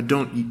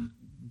don't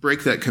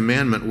break that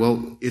commandment.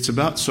 Well, it's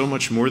about so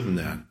much more than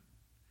that.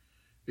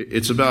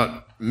 It's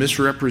about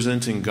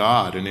misrepresenting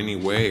God in any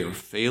way or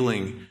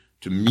failing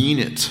to mean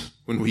it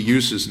when we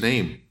use his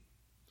name.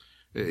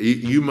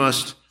 You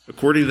must,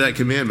 according to that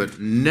commandment,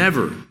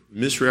 never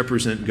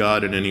misrepresent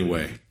God in any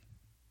way.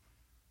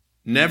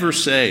 Never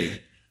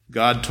say,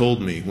 God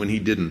told me, when he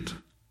didn't.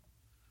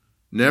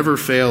 Never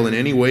fail in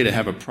any way to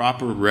have a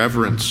proper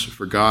reverence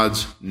for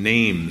God's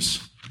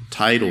names,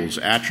 titles,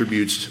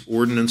 attributes,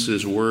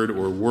 ordinances, word,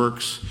 or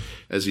works,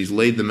 as he's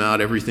laid them out,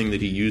 everything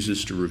that he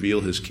uses to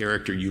reveal his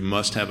character. You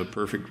must have a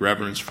perfect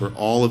reverence for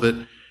all of it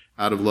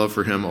out of love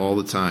for him all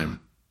the time.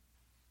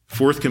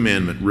 Fourth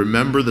commandment,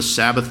 remember the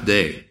Sabbath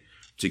day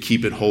to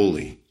keep it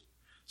holy.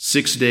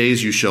 6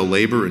 days you shall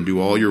labor and do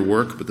all your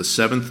work, but the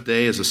seventh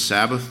day is a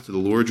Sabbath to the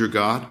Lord your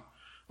God.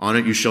 On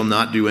it you shall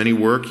not do any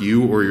work,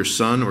 you or your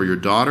son or your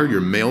daughter,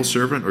 your male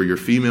servant or your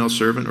female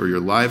servant, or your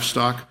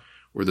livestock,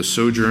 or the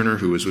sojourner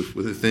who is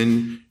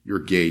within your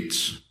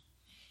gates.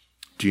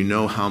 Do you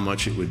know how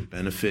much it would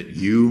benefit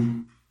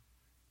you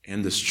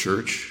and this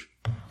church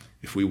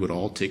if we would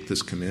all take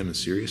this commandment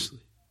seriously?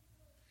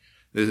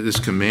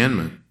 This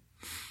commandment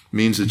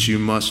means that you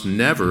must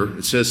never,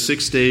 it says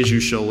 6 days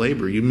you shall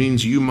labor. It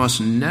means you must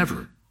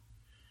never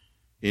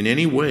in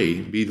any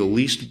way be the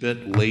least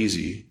bit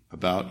lazy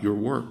about your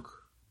work.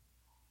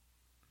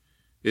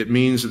 It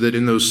means that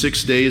in those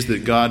 6 days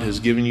that God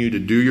has given you to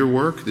do your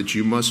work, that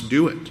you must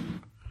do it.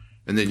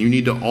 And that you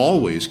need to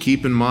always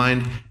keep in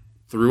mind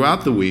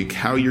throughout the week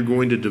how you're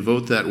going to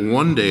devote that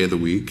one day of the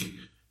week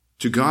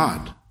to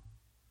God.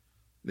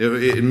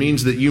 It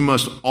means that you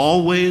must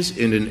always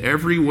and in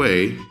every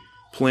way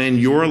plan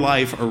your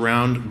life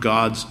around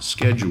God's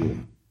schedule.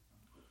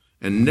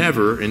 And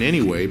never in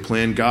any way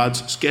plan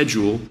God's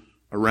schedule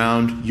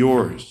around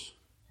yours.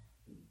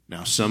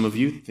 Now, some of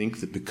you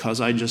think that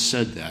because I just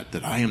said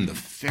that I am the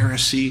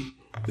Pharisee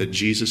that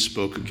Jesus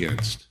spoke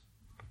against.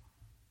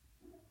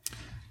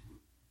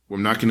 Well,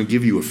 I'm not going to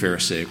give you a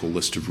Pharisaical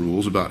list of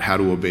rules about how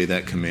to obey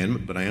that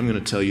commandment, but I am going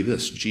to tell you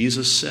this.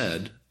 Jesus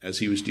said, as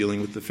he was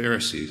dealing with the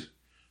Pharisees,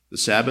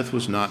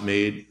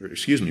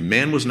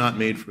 man was not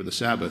made for the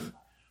Sabbath,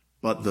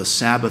 but the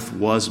Sabbath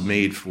was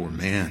made for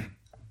man.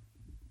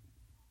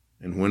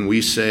 And when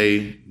we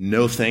say,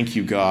 no thank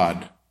you,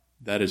 God,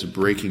 that is a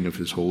breaking of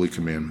his holy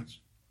commandments.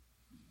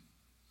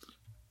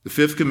 The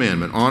fifth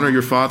commandment, honor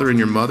your father and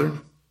your mother.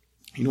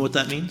 You know what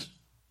that means?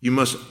 You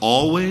must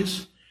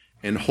always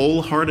and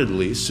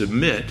wholeheartedly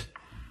submit,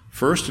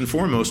 first and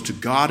foremost, to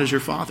God as your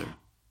father.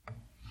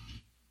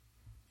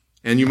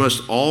 And you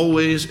must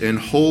always and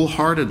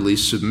wholeheartedly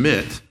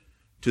submit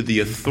to the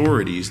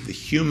authorities, the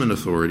human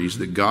authorities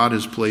that God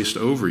has placed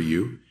over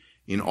you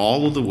in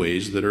all of the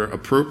ways that are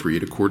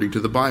appropriate according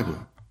to the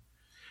Bible.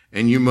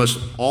 And you must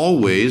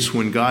always,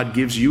 when God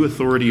gives you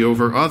authority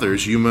over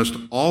others, you must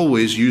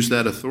always use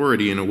that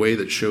authority in a way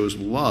that shows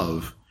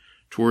love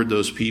toward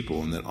those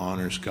people and that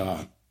honors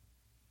God.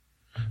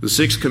 The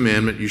sixth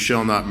commandment, you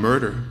shall not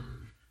murder.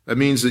 That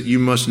means that you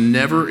must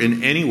never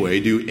in any way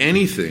do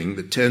anything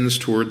that tends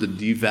toward the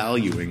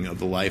devaluing of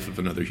the life of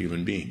another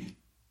human being.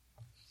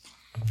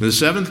 The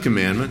seventh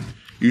commandment,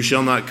 you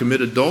shall not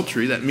commit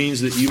adultery. That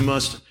means that you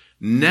must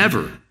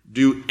never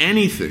do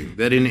anything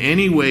that in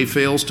any way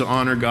fails to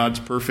honor God's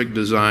perfect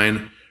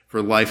design for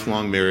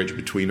lifelong marriage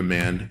between a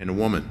man and a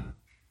woman.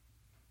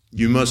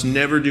 You must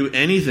never do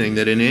anything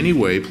that in any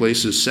way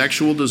places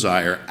sexual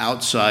desire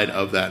outside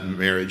of that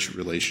marriage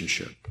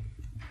relationship.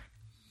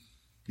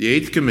 The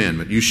eighth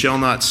commandment, you shall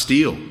not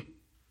steal.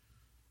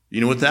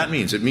 You know what that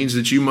means? It means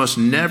that you must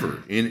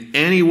never in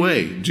any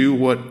way do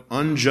what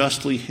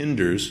unjustly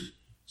hinders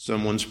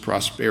someone's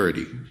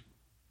prosperity.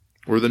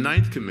 Or the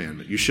ninth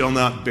commandment, you shall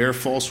not bear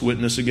false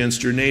witness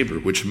against your neighbor,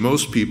 which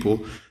most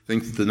people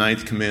think that the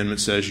ninth commandment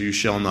says you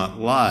shall not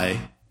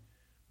lie,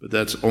 but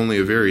that's only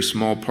a very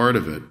small part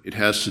of it. It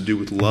has to do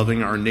with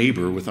loving our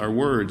neighbor with our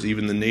words,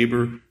 even the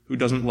neighbor who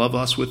doesn't love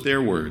us with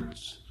their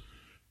words.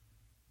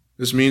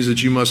 This means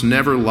that you must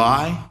never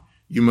lie,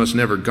 you must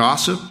never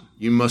gossip,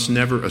 you must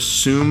never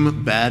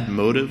assume bad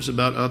motives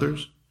about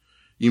others.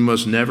 You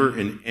must never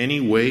in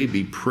any way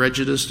be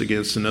prejudiced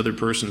against another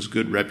person's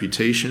good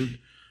reputation,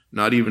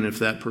 not even if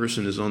that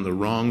person is on the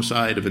wrong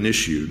side of an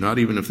issue, not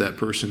even if that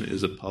person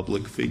is a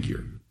public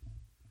figure.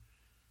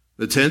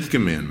 The 10th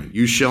commandment,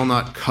 you shall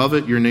not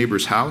covet your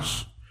neighbor's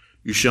house.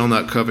 You shall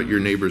not covet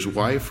your neighbor's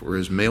wife or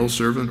his male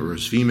servant or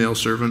his female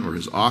servant or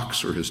his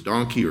ox or his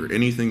donkey or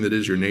anything that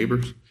is your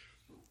neighbor's.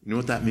 You know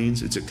what that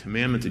means? It's a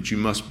commandment that you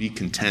must be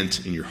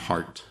content in your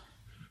heart.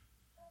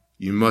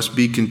 You must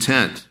be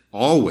content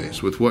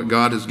always with what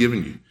God has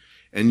given you.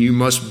 And you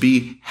must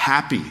be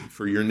happy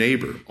for your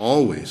neighbor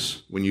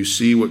always when you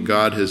see what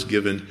God has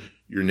given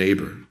your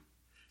neighbor.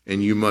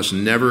 And you must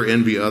never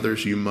envy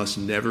others. You must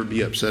never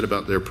be upset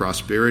about their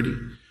prosperity.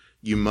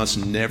 You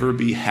must never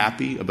be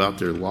happy about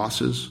their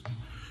losses.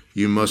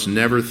 You must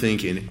never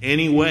think in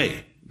any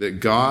way that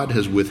God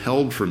has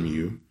withheld from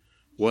you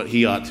what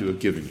he ought to have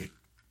given you.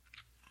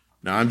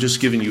 Now, I'm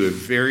just giving you a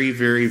very,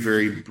 very,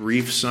 very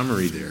brief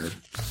summary there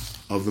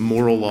of the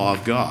moral law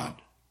of God.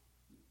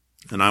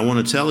 And I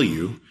want to tell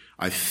you,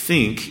 I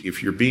think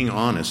if you're being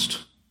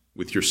honest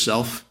with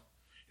yourself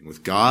and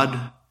with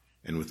God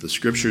and with the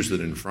scriptures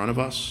that are in front of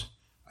us,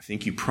 I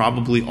think you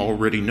probably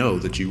already know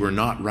that you are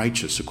not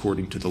righteous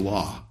according to the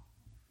law.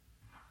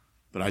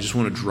 But I just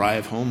want to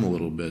drive home a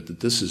little bit that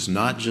this is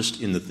not just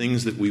in the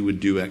things that we would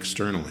do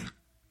externally.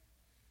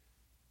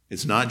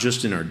 It's not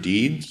just in our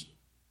deeds.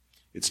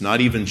 It's not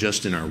even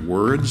just in our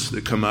words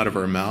that come out of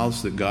our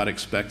mouths that God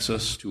expects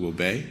us to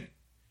obey.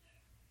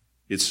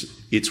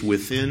 It's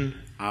within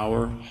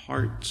our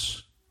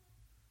hearts.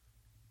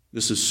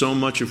 This is so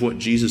much of what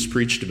Jesus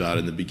preached about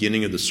in the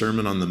beginning of the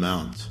Sermon on the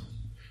Mount,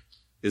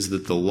 is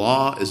that the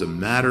law is a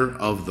matter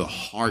of the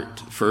heart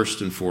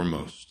first and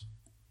foremost.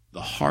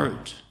 The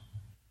heart.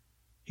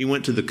 He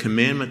went to the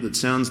commandment that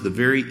sounds the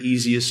very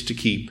easiest to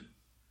keep.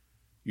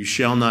 You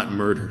shall not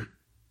murder.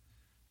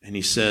 And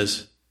he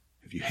says,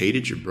 have you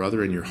hated your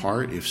brother in your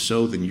heart? If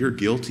so, then you're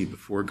guilty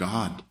before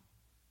God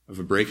of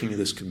a breaking of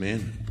this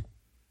commandment.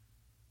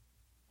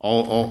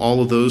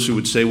 All of those who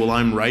would say, well,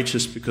 I'm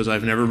righteous because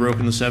I've never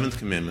broken the seventh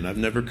commandment. I've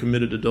never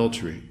committed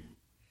adultery.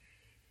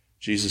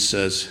 Jesus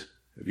says,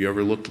 have you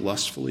ever looked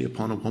lustfully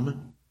upon a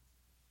woman?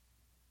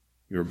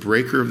 You're a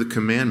breaker of the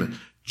commandment.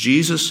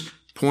 Jesus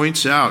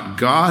points out,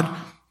 God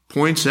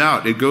points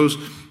out, it goes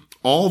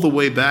all the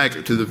way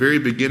back to the very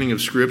beginning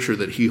of Scripture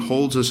that he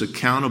holds us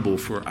accountable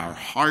for our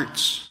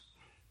hearts,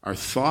 our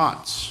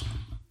thoughts,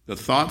 the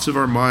thoughts of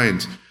our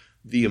minds,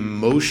 the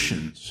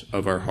emotions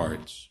of our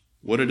hearts,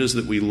 what it is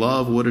that we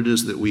love, what it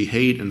is that we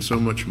hate, and so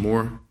much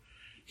more.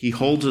 He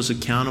holds us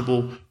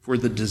accountable for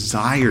the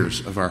desires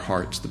of our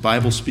hearts. The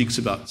Bible speaks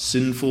about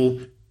sinful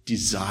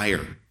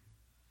desire.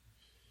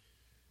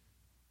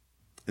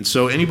 And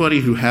so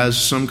anybody who has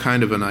some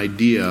kind of an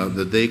idea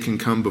that they can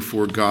come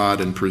before God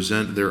and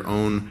present their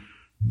own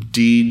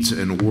deeds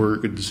and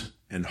words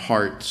and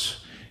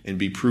hearts and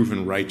be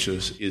proven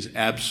righteous is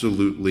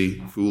absolutely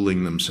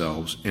fooling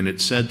themselves. And it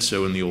said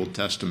so in the Old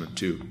Testament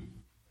too.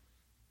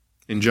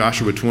 In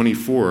Joshua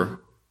 24,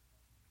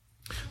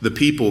 the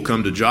people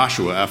come to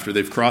Joshua after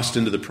they've crossed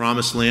into the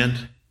promised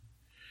land,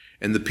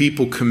 and the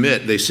people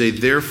commit. They say,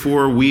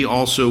 therefore we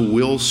also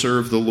will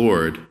serve the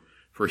Lord,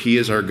 for he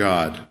is our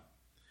God.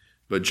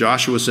 But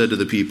Joshua said to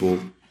the people,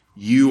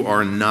 you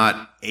are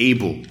not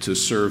able to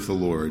serve the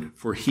Lord,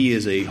 for he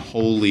is a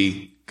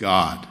holy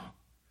God.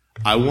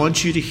 I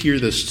want you to hear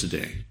this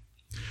today.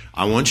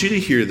 I want you to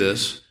hear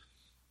this.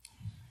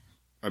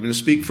 I'm going to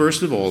speak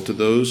first of all to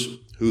those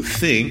who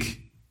think,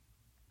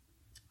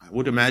 I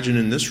would imagine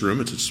in this room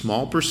it's a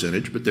small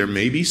percentage, but there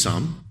may be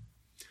some,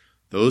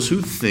 those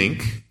who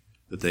think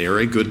that they are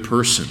a good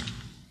person.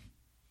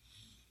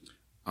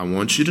 I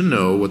want you to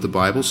know what the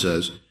Bible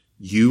says.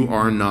 You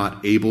are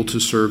not able to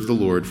serve the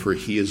Lord, for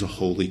he is a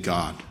holy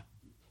God.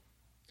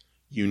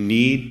 You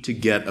need to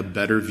get a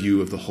better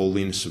view of the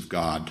holiness of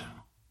God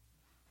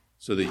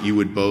so that you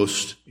would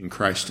boast in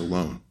Christ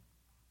alone.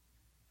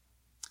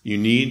 You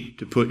need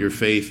to put your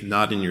faith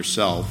not in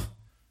yourself,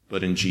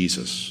 but in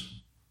Jesus.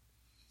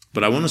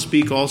 But I want to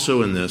speak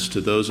also in this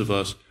to those of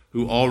us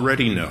who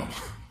already know,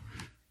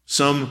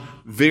 some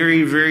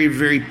very, very,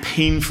 very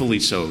painfully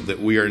so, that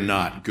we are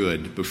not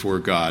good before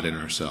God and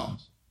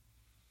ourselves.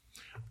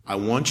 I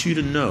want you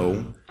to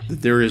know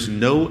that there is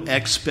no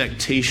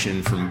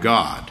expectation from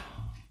God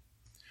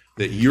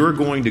that you're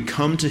going to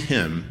come to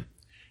him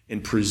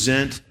and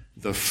present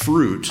the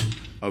fruit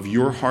of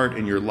your heart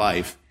and your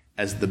life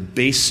as the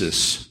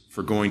basis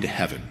for going to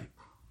heaven.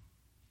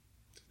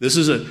 This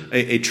is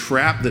a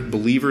trap that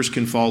believers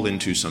can fall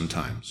into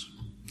sometimes.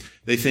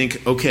 They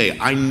think, okay,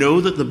 I know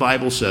that the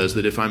Bible says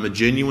that if I'm a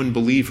genuine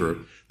believer,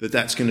 that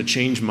that's going to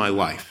change my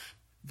life.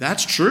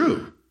 That's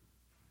true.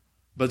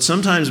 But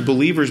sometimes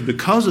believers,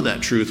 because of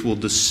that truth, will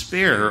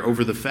despair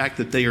over the fact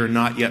that they are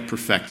not yet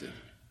perfected.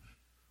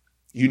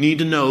 You need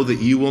to know that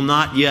you will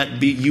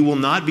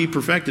not be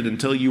perfected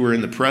until you are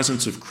in the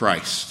presence of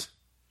Christ.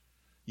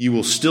 You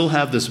will still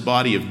have this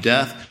body of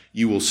death.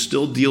 You will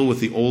still deal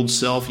with the old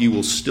self. You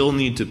will still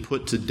need to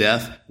put to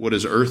death what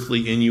is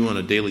earthly in you on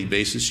a daily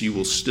basis. You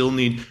will still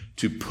need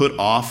to put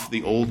off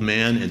the old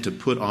man and to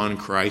put on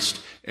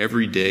Christ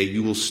every day.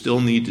 You will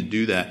still need to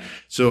do that.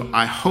 So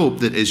I hope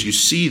that as you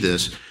see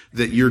this,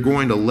 that you're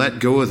going to let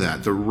go of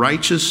that. The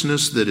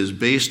righteousness that is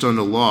based on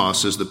the law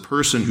says the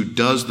person who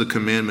does the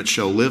commandment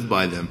shall live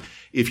by them.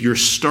 If you're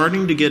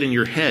starting to get in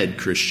your head,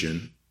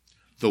 Christian,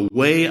 the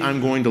way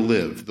I'm going to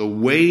live, the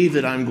way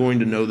that I'm going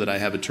to know that I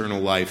have eternal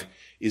life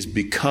is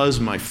because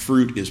my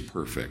fruit is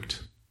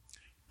perfect.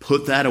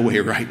 Put that away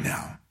right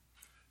now.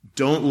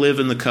 Don't live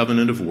in the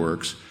covenant of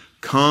works.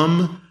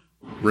 Come,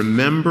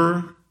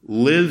 remember,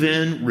 live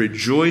in,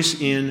 rejoice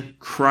in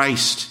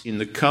Christ, in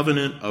the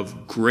covenant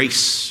of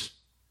grace.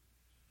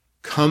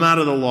 Come out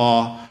of the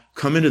law,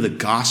 come into the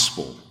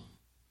gospel.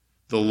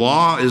 The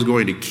law is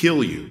going to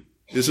kill you.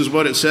 This is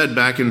what it said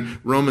back in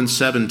Romans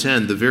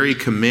 7:10. The very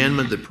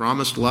commandment that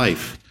promised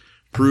life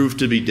proved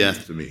to be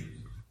death to me.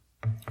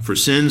 For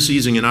sin,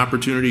 seizing an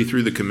opportunity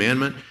through the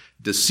commandment,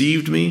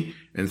 deceived me,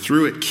 and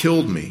through it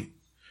killed me.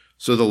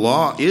 So the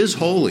law is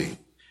holy,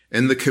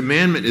 and the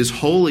commandment is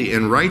holy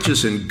and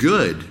righteous and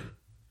good.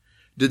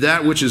 Did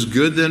that which is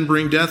good then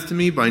bring death to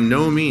me? By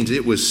no means.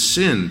 It was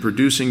sin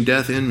producing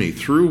death in me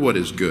through what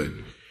is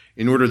good,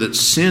 in order that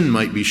sin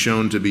might be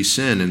shown to be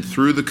sin, and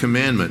through the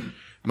commandment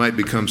might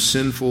become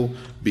sinful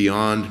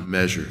beyond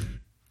measure.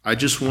 I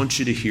just want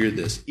you to hear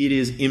this. It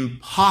is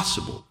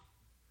impossible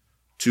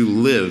to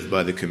live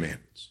by the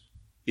commandments.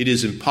 It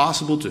is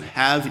impossible to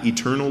have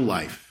eternal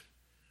life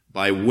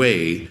by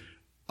way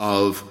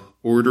of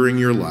ordering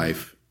your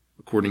life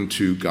according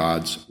to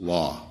God's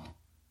law.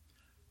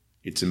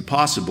 It's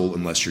impossible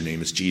unless your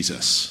name is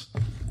Jesus.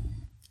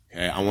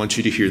 Okay, I want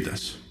you to hear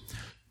this.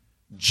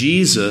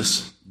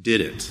 Jesus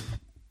did it.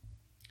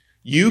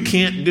 You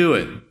can't do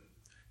it.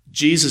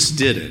 Jesus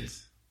did it.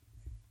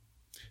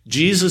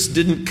 Jesus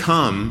didn't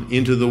come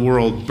into the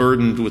world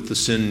burdened with the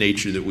sin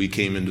nature that we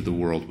came into the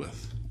world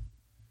with.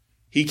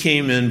 He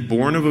came in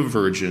born of a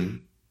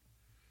virgin,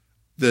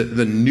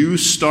 the new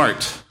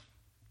start,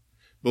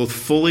 both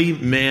fully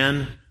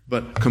man,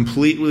 but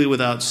completely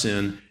without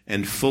sin,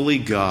 and fully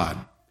God,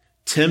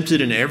 tempted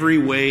in every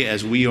way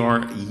as we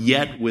are,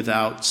 yet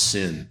without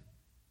sin.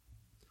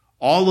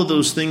 All of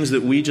those things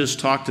that we just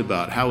talked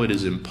about, how it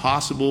is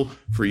impossible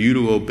for you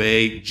to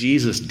obey,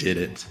 Jesus did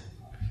it.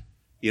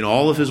 In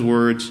all of his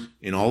words,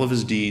 in all of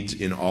his deeds,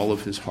 in all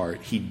of his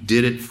heart. He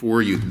did it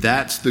for you.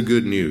 That's the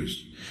good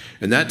news.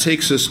 And that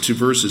takes us to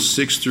verses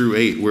 6 through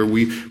 8, where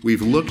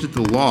we've looked at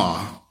the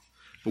law,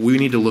 but we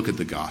need to look at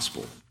the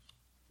gospel.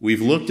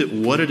 We've looked at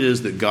what it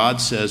is that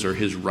God says are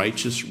his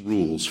righteous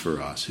rules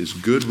for us, his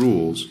good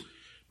rules,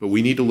 but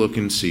we need to look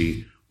and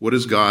see what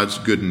is God's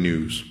good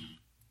news.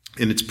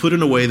 And it's put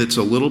in a way that's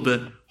a little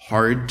bit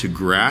hard to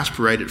grasp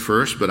right at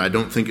first, but I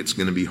don't think it's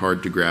going to be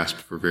hard to grasp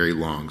for very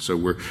long. So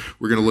we're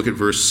going to look at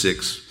verse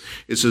 6.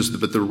 It says,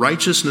 but the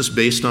righteousness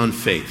based on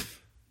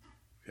faith.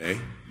 Okay?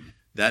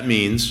 That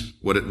means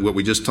what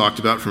we just talked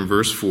about from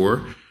verse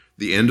 4,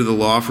 the end of the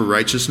law for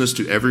righteousness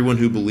to everyone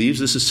who believes.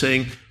 This is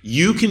saying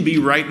you can be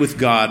right with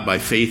God by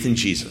faith in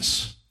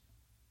Jesus.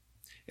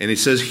 And it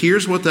says,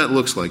 here's what that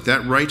looks like.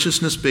 That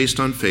righteousness based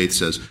on faith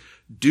says,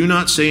 do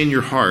not say in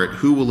your heart,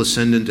 who will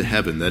ascend into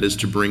heaven, that is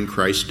to bring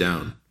Christ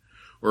down,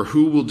 or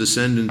who will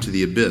descend into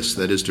the abyss,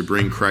 that is to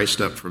bring Christ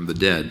up from the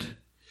dead.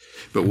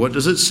 But what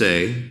does it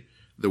say?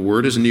 The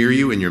word is near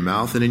you in your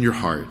mouth and in your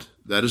heart.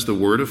 That is the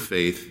word of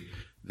faith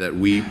that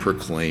we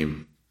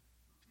proclaim.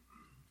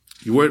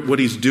 What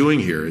he's doing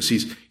here is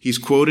he's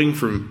quoting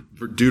from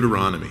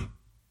Deuteronomy.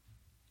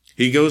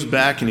 He goes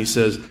back and he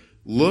says,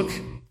 look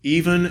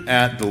even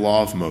at the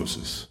law of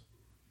Moses.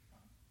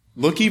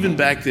 Look even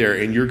back there,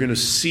 and you're going to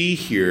see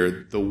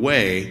here the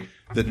way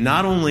that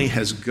not only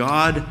has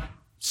God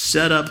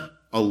set up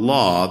a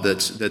law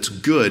that's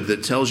good,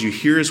 that tells you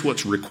here's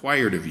what's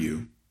required of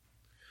you,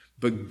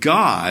 but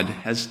God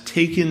has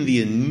taken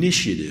the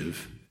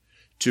initiative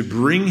to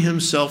bring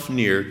himself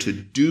near to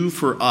do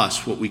for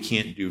us what we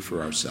can't do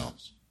for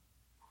ourselves.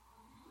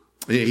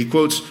 He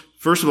quotes,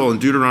 first of all, in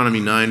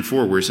Deuteronomy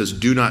 9:4, where he says,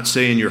 do not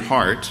say in your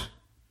heart.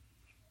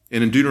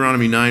 And in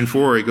Deuteronomy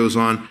 9:4, he goes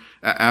on,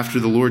 after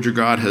the Lord your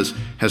God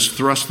has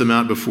thrust them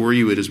out before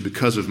you, it is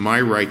because of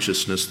my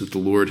righteousness that the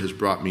Lord has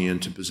brought me in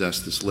to possess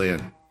this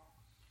land.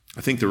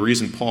 I think the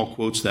reason Paul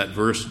quotes that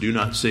verse, do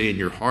not say in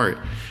your heart,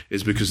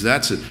 is because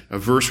that's a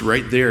verse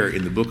right there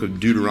in the book of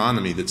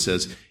Deuteronomy that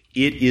says,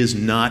 it is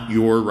not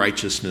your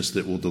righteousness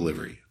that will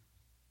deliver you.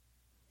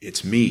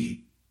 It's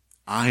me.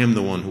 I am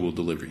the one who will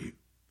deliver you,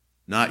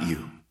 not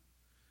you.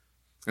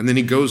 And then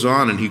he goes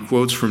on and he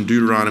quotes from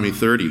Deuteronomy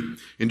 30.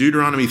 In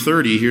Deuteronomy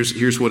 30,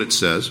 here's what it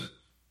says.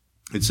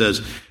 It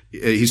says,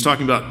 he's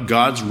talking about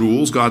God's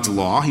rules, God's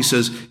law. He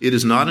says, it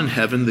is not in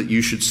heaven that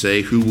you should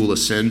say, who will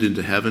ascend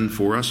into heaven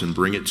for us and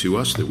bring it to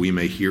us, that we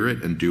may hear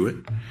it and do it.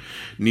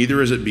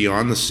 Neither is it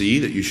beyond the sea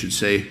that you should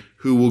say,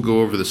 who will go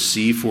over the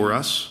sea for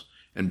us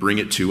and bring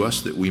it to us,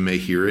 that we may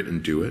hear it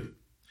and do it.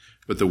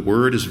 But the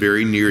word is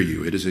very near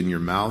you. It is in your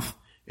mouth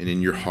and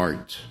in your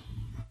heart.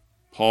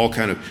 Paul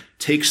kind of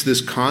takes this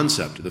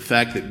concept, the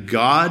fact that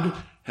God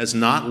has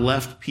not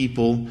left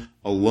people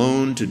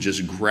alone to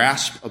just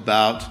grasp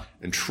about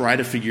and try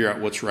to figure out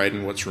what's right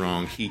and what's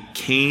wrong. He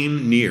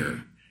came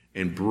near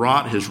and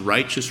brought his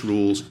righteous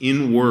rules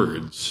in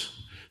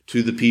words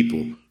to the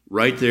people,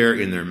 right there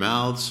in their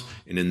mouths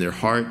and in their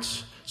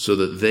hearts, so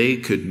that they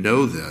could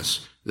know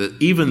this, that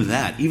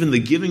even the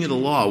giving of the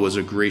law was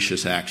a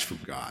gracious act from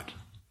God.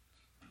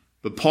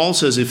 But Paul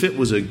says if it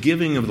was a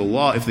giving of the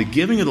law, if the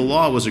giving of the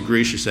law was a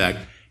gracious act,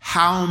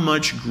 how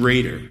much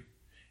greater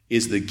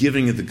is the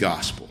giving of the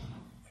gospel?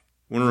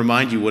 I want to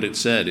remind you what it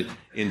said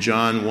in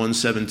John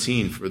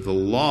 1:17. For the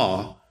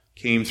law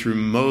came through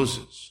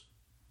Moses,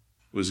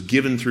 was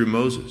given through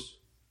Moses.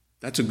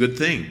 That's a good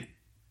thing.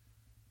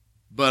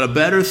 But a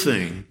better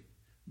thing,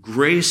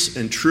 grace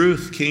and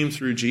truth came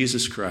through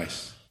Jesus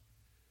Christ.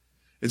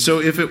 And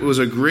so if it was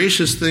a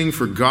gracious thing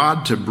for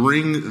God to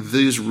bring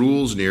these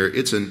rules near,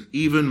 it's an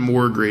even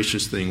more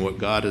gracious thing what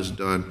God has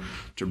done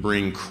to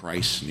bring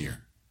Christ near.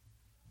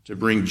 to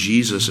bring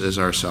Jesus as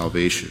our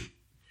salvation.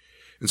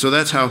 And so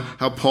that's how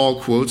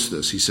Paul quotes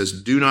this. He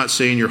says, do not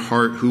say in your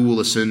heart, who will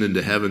ascend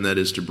into heaven, that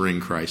is to bring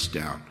Christ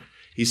down.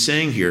 He's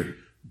saying here,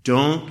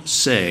 don't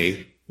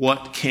say,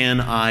 what can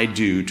I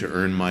do to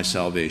earn my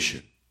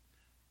salvation?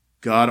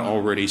 God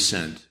already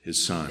sent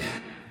his Son.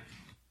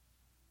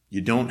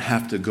 You don't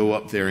have to go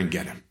up there and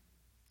get him.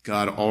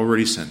 God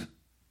already sent him.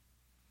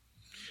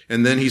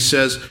 And then he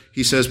says,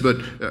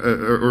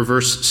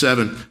 verse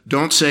 7,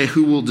 don't say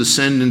who will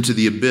descend into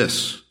the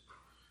abyss.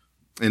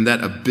 And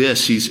that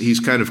abyss, he's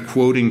kind of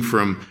quoting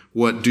from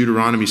what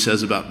Deuteronomy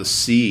says about the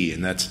sea.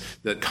 And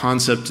that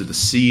concept of the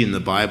sea in the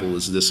Bible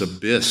is this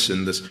abyss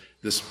and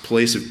this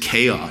place of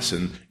chaos.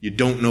 And you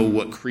don't know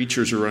what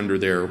creatures are under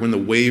there or when the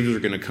waves are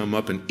going to come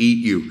up and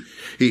eat you.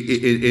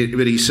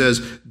 But he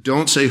says,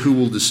 don't say who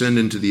will descend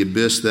into the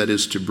abyss, that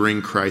is to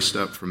bring Christ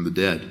up from the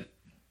dead.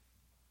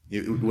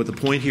 What the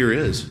point here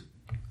is,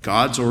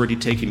 God's already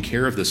taken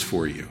care of this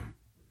for you.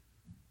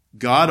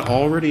 God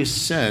already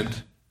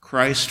sent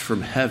Christ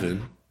from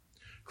heaven.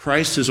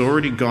 Christ has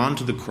already gone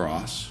to the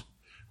cross.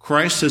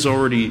 Christ has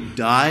already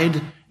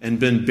died and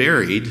been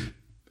buried.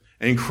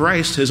 And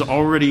Christ has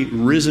already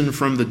risen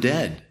from the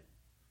dead.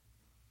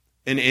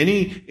 And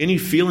any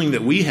feeling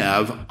that we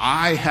have,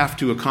 I have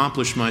to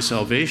accomplish my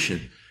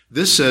salvation.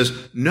 This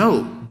says,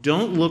 no,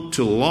 don't look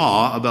to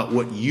law about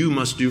what you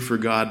must do for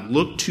God.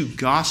 Look to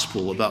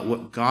gospel about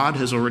what God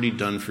has already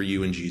done for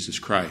you in Jesus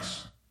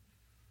Christ.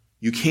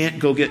 You can't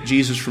go get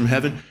Jesus from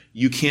heaven.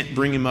 You can't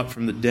bring him up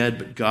from the dead,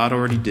 but God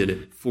already did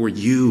it for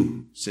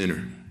you,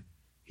 sinner.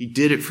 He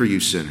did it for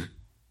you, sinner.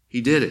 He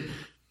did it.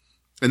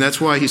 And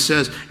that's why he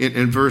says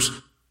in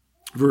verse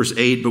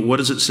 8, but what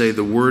does it say?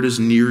 The word is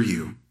near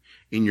you,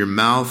 in your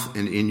mouth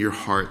and in your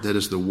heart. That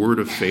is the word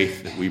of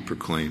faith that we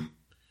proclaim.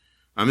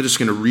 I'm just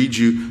going to read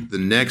you the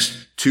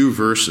next two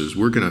verses.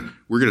 We're going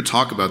to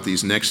talk about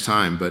these next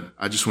time, but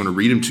I just want to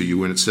read them to you.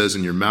 When it says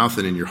in your mouth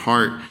and in your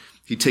heart,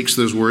 he takes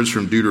those words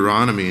from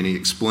Deuteronomy and he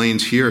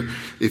explains here,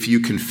 if you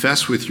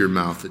confess with your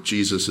mouth that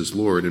Jesus is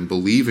Lord and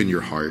believe in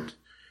your heart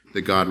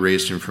that God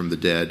raised him from the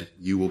dead,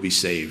 you will be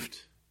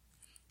saved.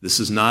 This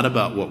is not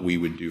about what we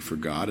would do for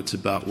God. It's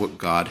about what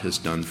God has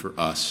done for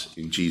us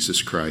in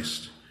Jesus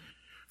Christ.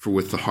 For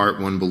with the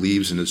heart one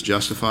believes and is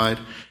justified,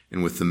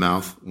 and with the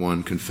mouth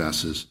one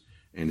confesses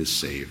and is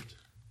saved.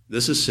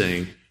 This is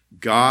saying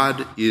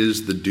God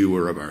is the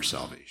doer of our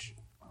salvation,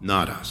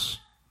 not us.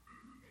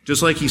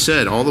 Just like he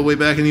said all the way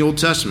back in the Old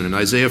Testament in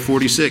Isaiah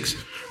 46,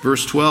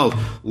 verse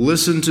 12,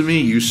 listen to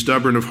me, you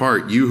stubborn of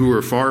heart, you who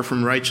are far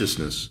from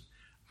righteousness.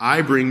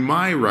 I bring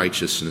my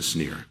righteousness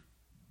near.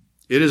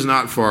 It is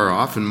not far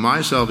off, and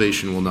my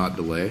salvation will not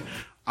delay.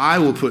 I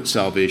will put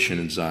salvation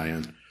in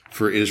Zion,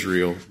 for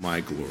Israel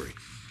my glory.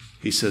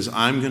 He says,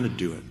 I'm going to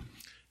do it.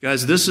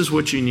 Guys, this is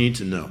what you need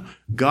to know.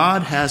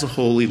 God has a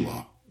holy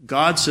law.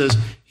 God says,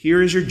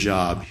 here is your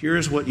job. Here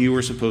is what you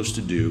are supposed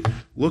to do.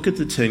 Look at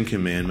the 10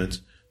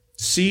 Commandments.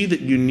 See that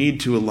you need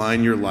to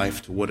align your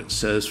life to what it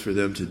says for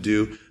them to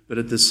do. But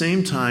at the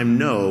same time,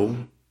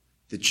 know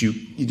that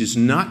it is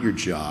not your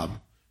job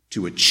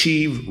to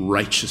achieve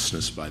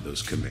righteousness by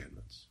those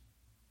commandments.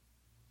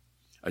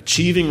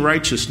 Achieving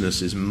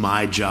righteousness is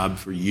my job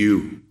for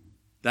you.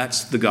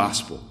 That's the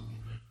gospel.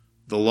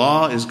 The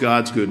law is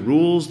God's good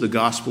rules. The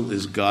gospel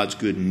is God's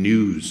good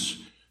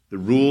news. The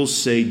rules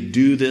say,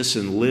 do this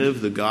and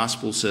live. The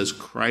gospel says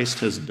Christ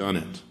has done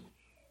it.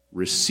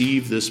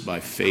 Receive this by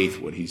faith,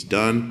 what he's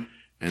done,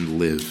 and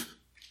live.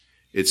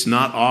 It's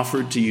not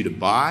offered to you to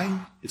buy.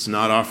 It's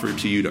not offered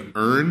to you to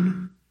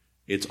earn.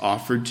 It's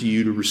offered to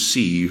you to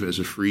receive as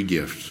a free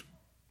gift.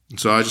 And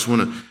so I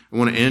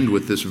want to end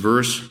with this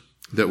verse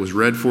that was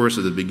read for us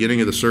at the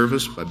beginning of the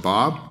service by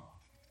Bob.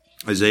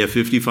 Isaiah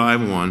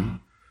 55:1.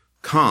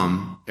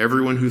 Come,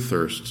 everyone who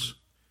thirsts,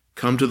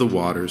 come to the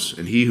waters,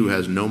 and he who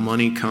has no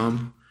money,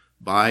 come,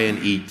 buy and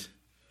eat.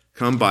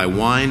 Come buy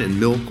wine and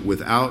milk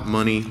without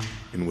money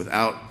and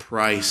without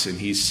price. And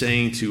he's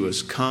saying to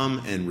us,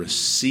 come and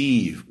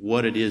receive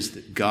what it is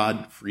that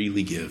God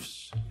freely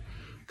gives.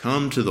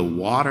 Come to the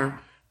water.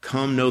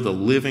 Come know the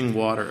living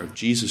water of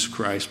Jesus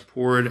Christ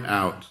poured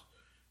out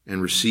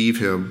and receive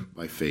him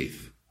by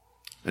faith.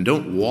 And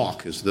don't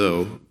walk as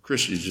though,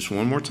 Christians, just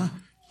one more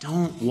time,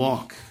 don't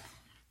walk.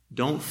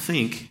 Don't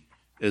think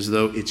as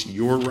though it's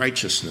your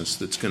righteousness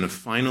that's going to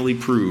finally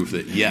prove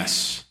that,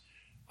 yes,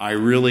 I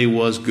really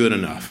was good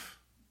enough.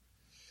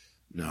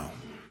 No,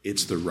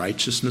 it's the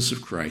righteousness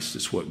of Christ.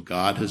 It's what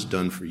God has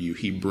done for you.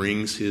 He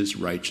brings his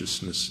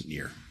righteousness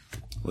near.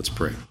 Let's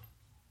pray.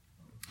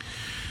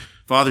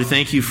 Father,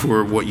 thank you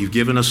for what you've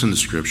given us in the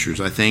Scriptures.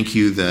 I thank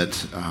you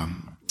that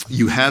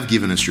you have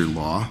given us your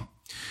law.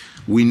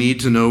 We need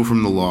to know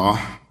from the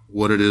law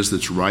what it is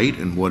that's right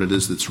and what it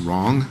is that's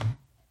wrong.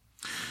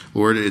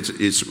 Lord,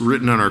 it's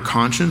written on our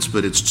conscience,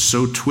 but it's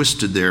so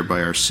twisted there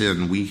by our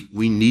sin.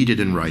 We need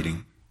it in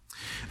writing,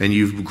 and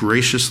you've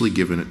graciously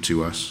given it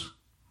to us.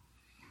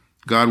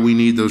 God, we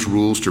need those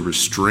rules to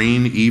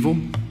restrain evil.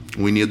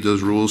 We need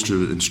those rules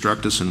to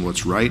instruct us in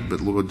what's right,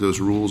 but Lord, those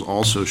rules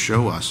also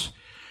show us,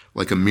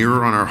 like a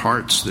mirror on our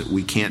hearts, that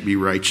we can't be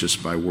righteous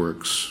by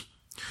works.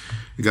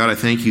 God, I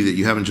thank you that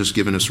you haven't just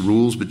given us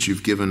rules, but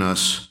you've given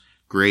us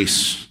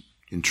grace.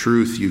 In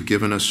truth, you've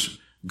given us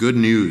good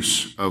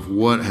news of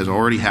what has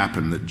already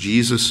happened, that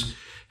Jesus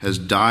has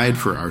died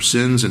for our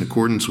sins in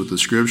accordance with the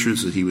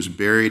Scriptures, that he was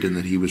buried and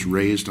that he was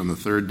raised on the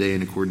third day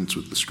in accordance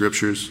with the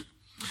Scriptures.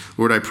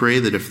 Lord, I pray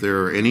that if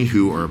there are any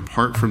who are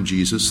apart from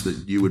Jesus,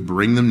 that you would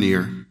bring them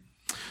near,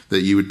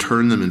 that you would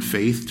turn them in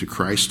faith to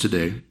Christ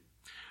today.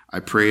 I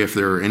pray if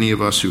there are any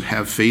of us who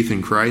have faith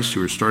in Christ,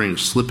 who are starting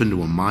to slip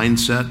into a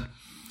mindset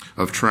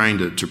of trying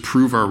to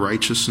prove our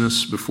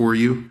righteousness before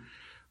you,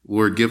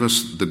 Lord, give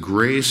us the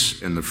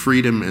grace and the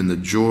freedom and the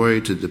joy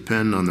to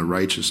depend on the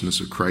righteousness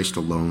of Christ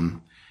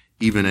alone,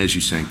 even as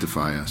you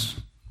sanctify us.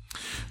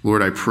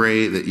 Lord, I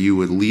pray that you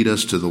would lead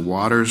us to the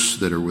waters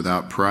that are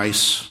without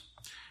price,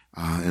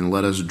 and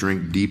let us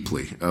drink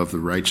deeply of the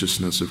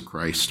righteousness of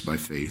Christ by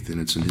faith.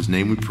 And it's in his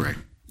name we pray.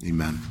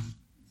 Amen.